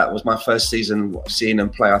season. That was my first season seeing him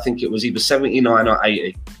play. I think it was either 79 or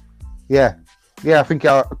 80. Yeah. I think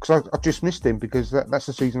because I just missed him, because that's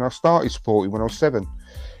the season I started supporting when I was 7.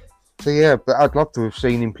 So yeah, but I'd love to have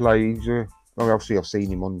seen him play. Obviously, I've seen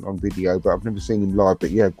him on video, but I've never seen him live. But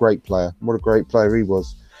yeah, great player. What a great player he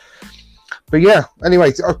was. But yeah,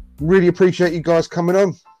 anyway, I really appreciate you guys coming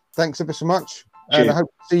on. Thanks ever so much. Cheers. And I hope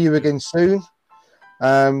to see you again soon.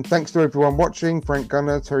 Thanks to everyone watching, Frank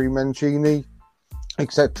Gunner, Terry Mancini,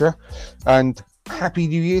 etc. And Happy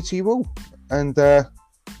New Year to you all. And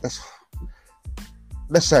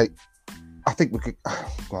let's say, I think we could.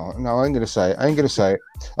 Well, no, I ain't going to say it. I'm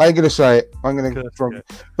going to.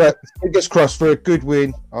 But fingers crossed for a good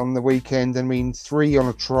win on the weekend. I mean, 3 on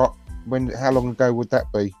a trot. How long ago would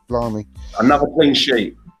that be? Blimey. Another clean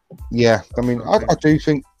sheet. Yeah, I mean, I do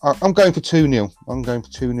think I'm going for 2-0. I'm going for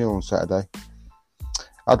 2-0 on Saturday.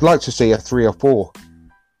 I'd like to see a 3 or 4,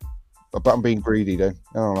 but I'm being greedy then.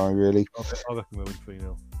 I don't know, really. I reckon we'll win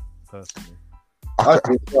 3-0, personally. I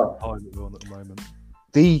think so. I'm at the moment.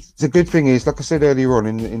 The good thing is, like I said earlier on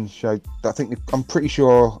in the show, I'm pretty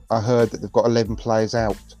sure I heard that they've got 11 players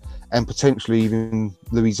out, and potentially even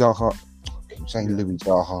Louis Zaha. I keep saying Louis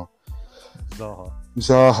Zaha.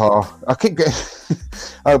 Zaha. I keep getting,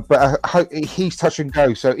 but I hope he's touch and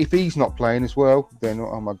go. So if he's not playing as well, then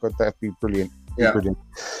oh my god, that'd be brilliant. Yeah. Brilliant.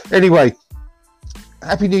 Anyway,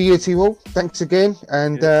 Happy New Year to you all. Thanks again,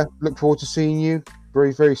 and look forward to seeing you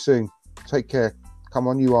very, very soon. Take care. Come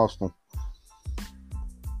on, you Arsenal.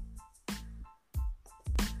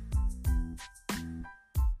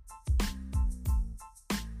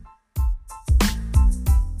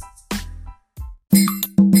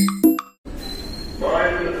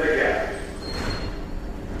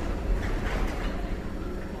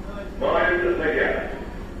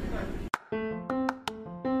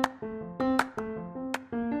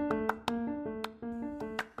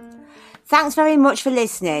 Thanks very much for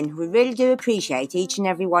listening. We really do appreciate each and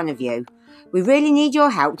every one of you. We really need your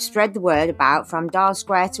help to spread the word about From Dial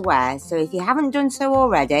Square to Where, so if you haven't done so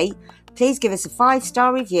already, please give us a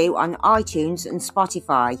 5-star review on iTunes and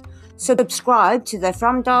Spotify. Subscribe to the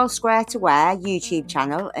From Dial Square to Where YouTube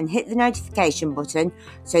channel and hit the notification button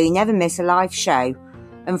so you never miss a live show.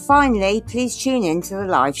 And finally, please tune in to the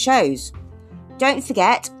live shows. Don't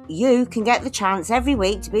forget, you can get the chance every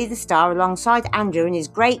week to be the star alongside Andrew and his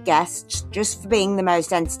great guests, just for being the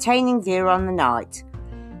most entertaining viewer on the night.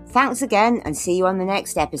 Thanks again, and see you on the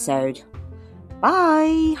next episode.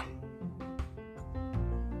 Bye!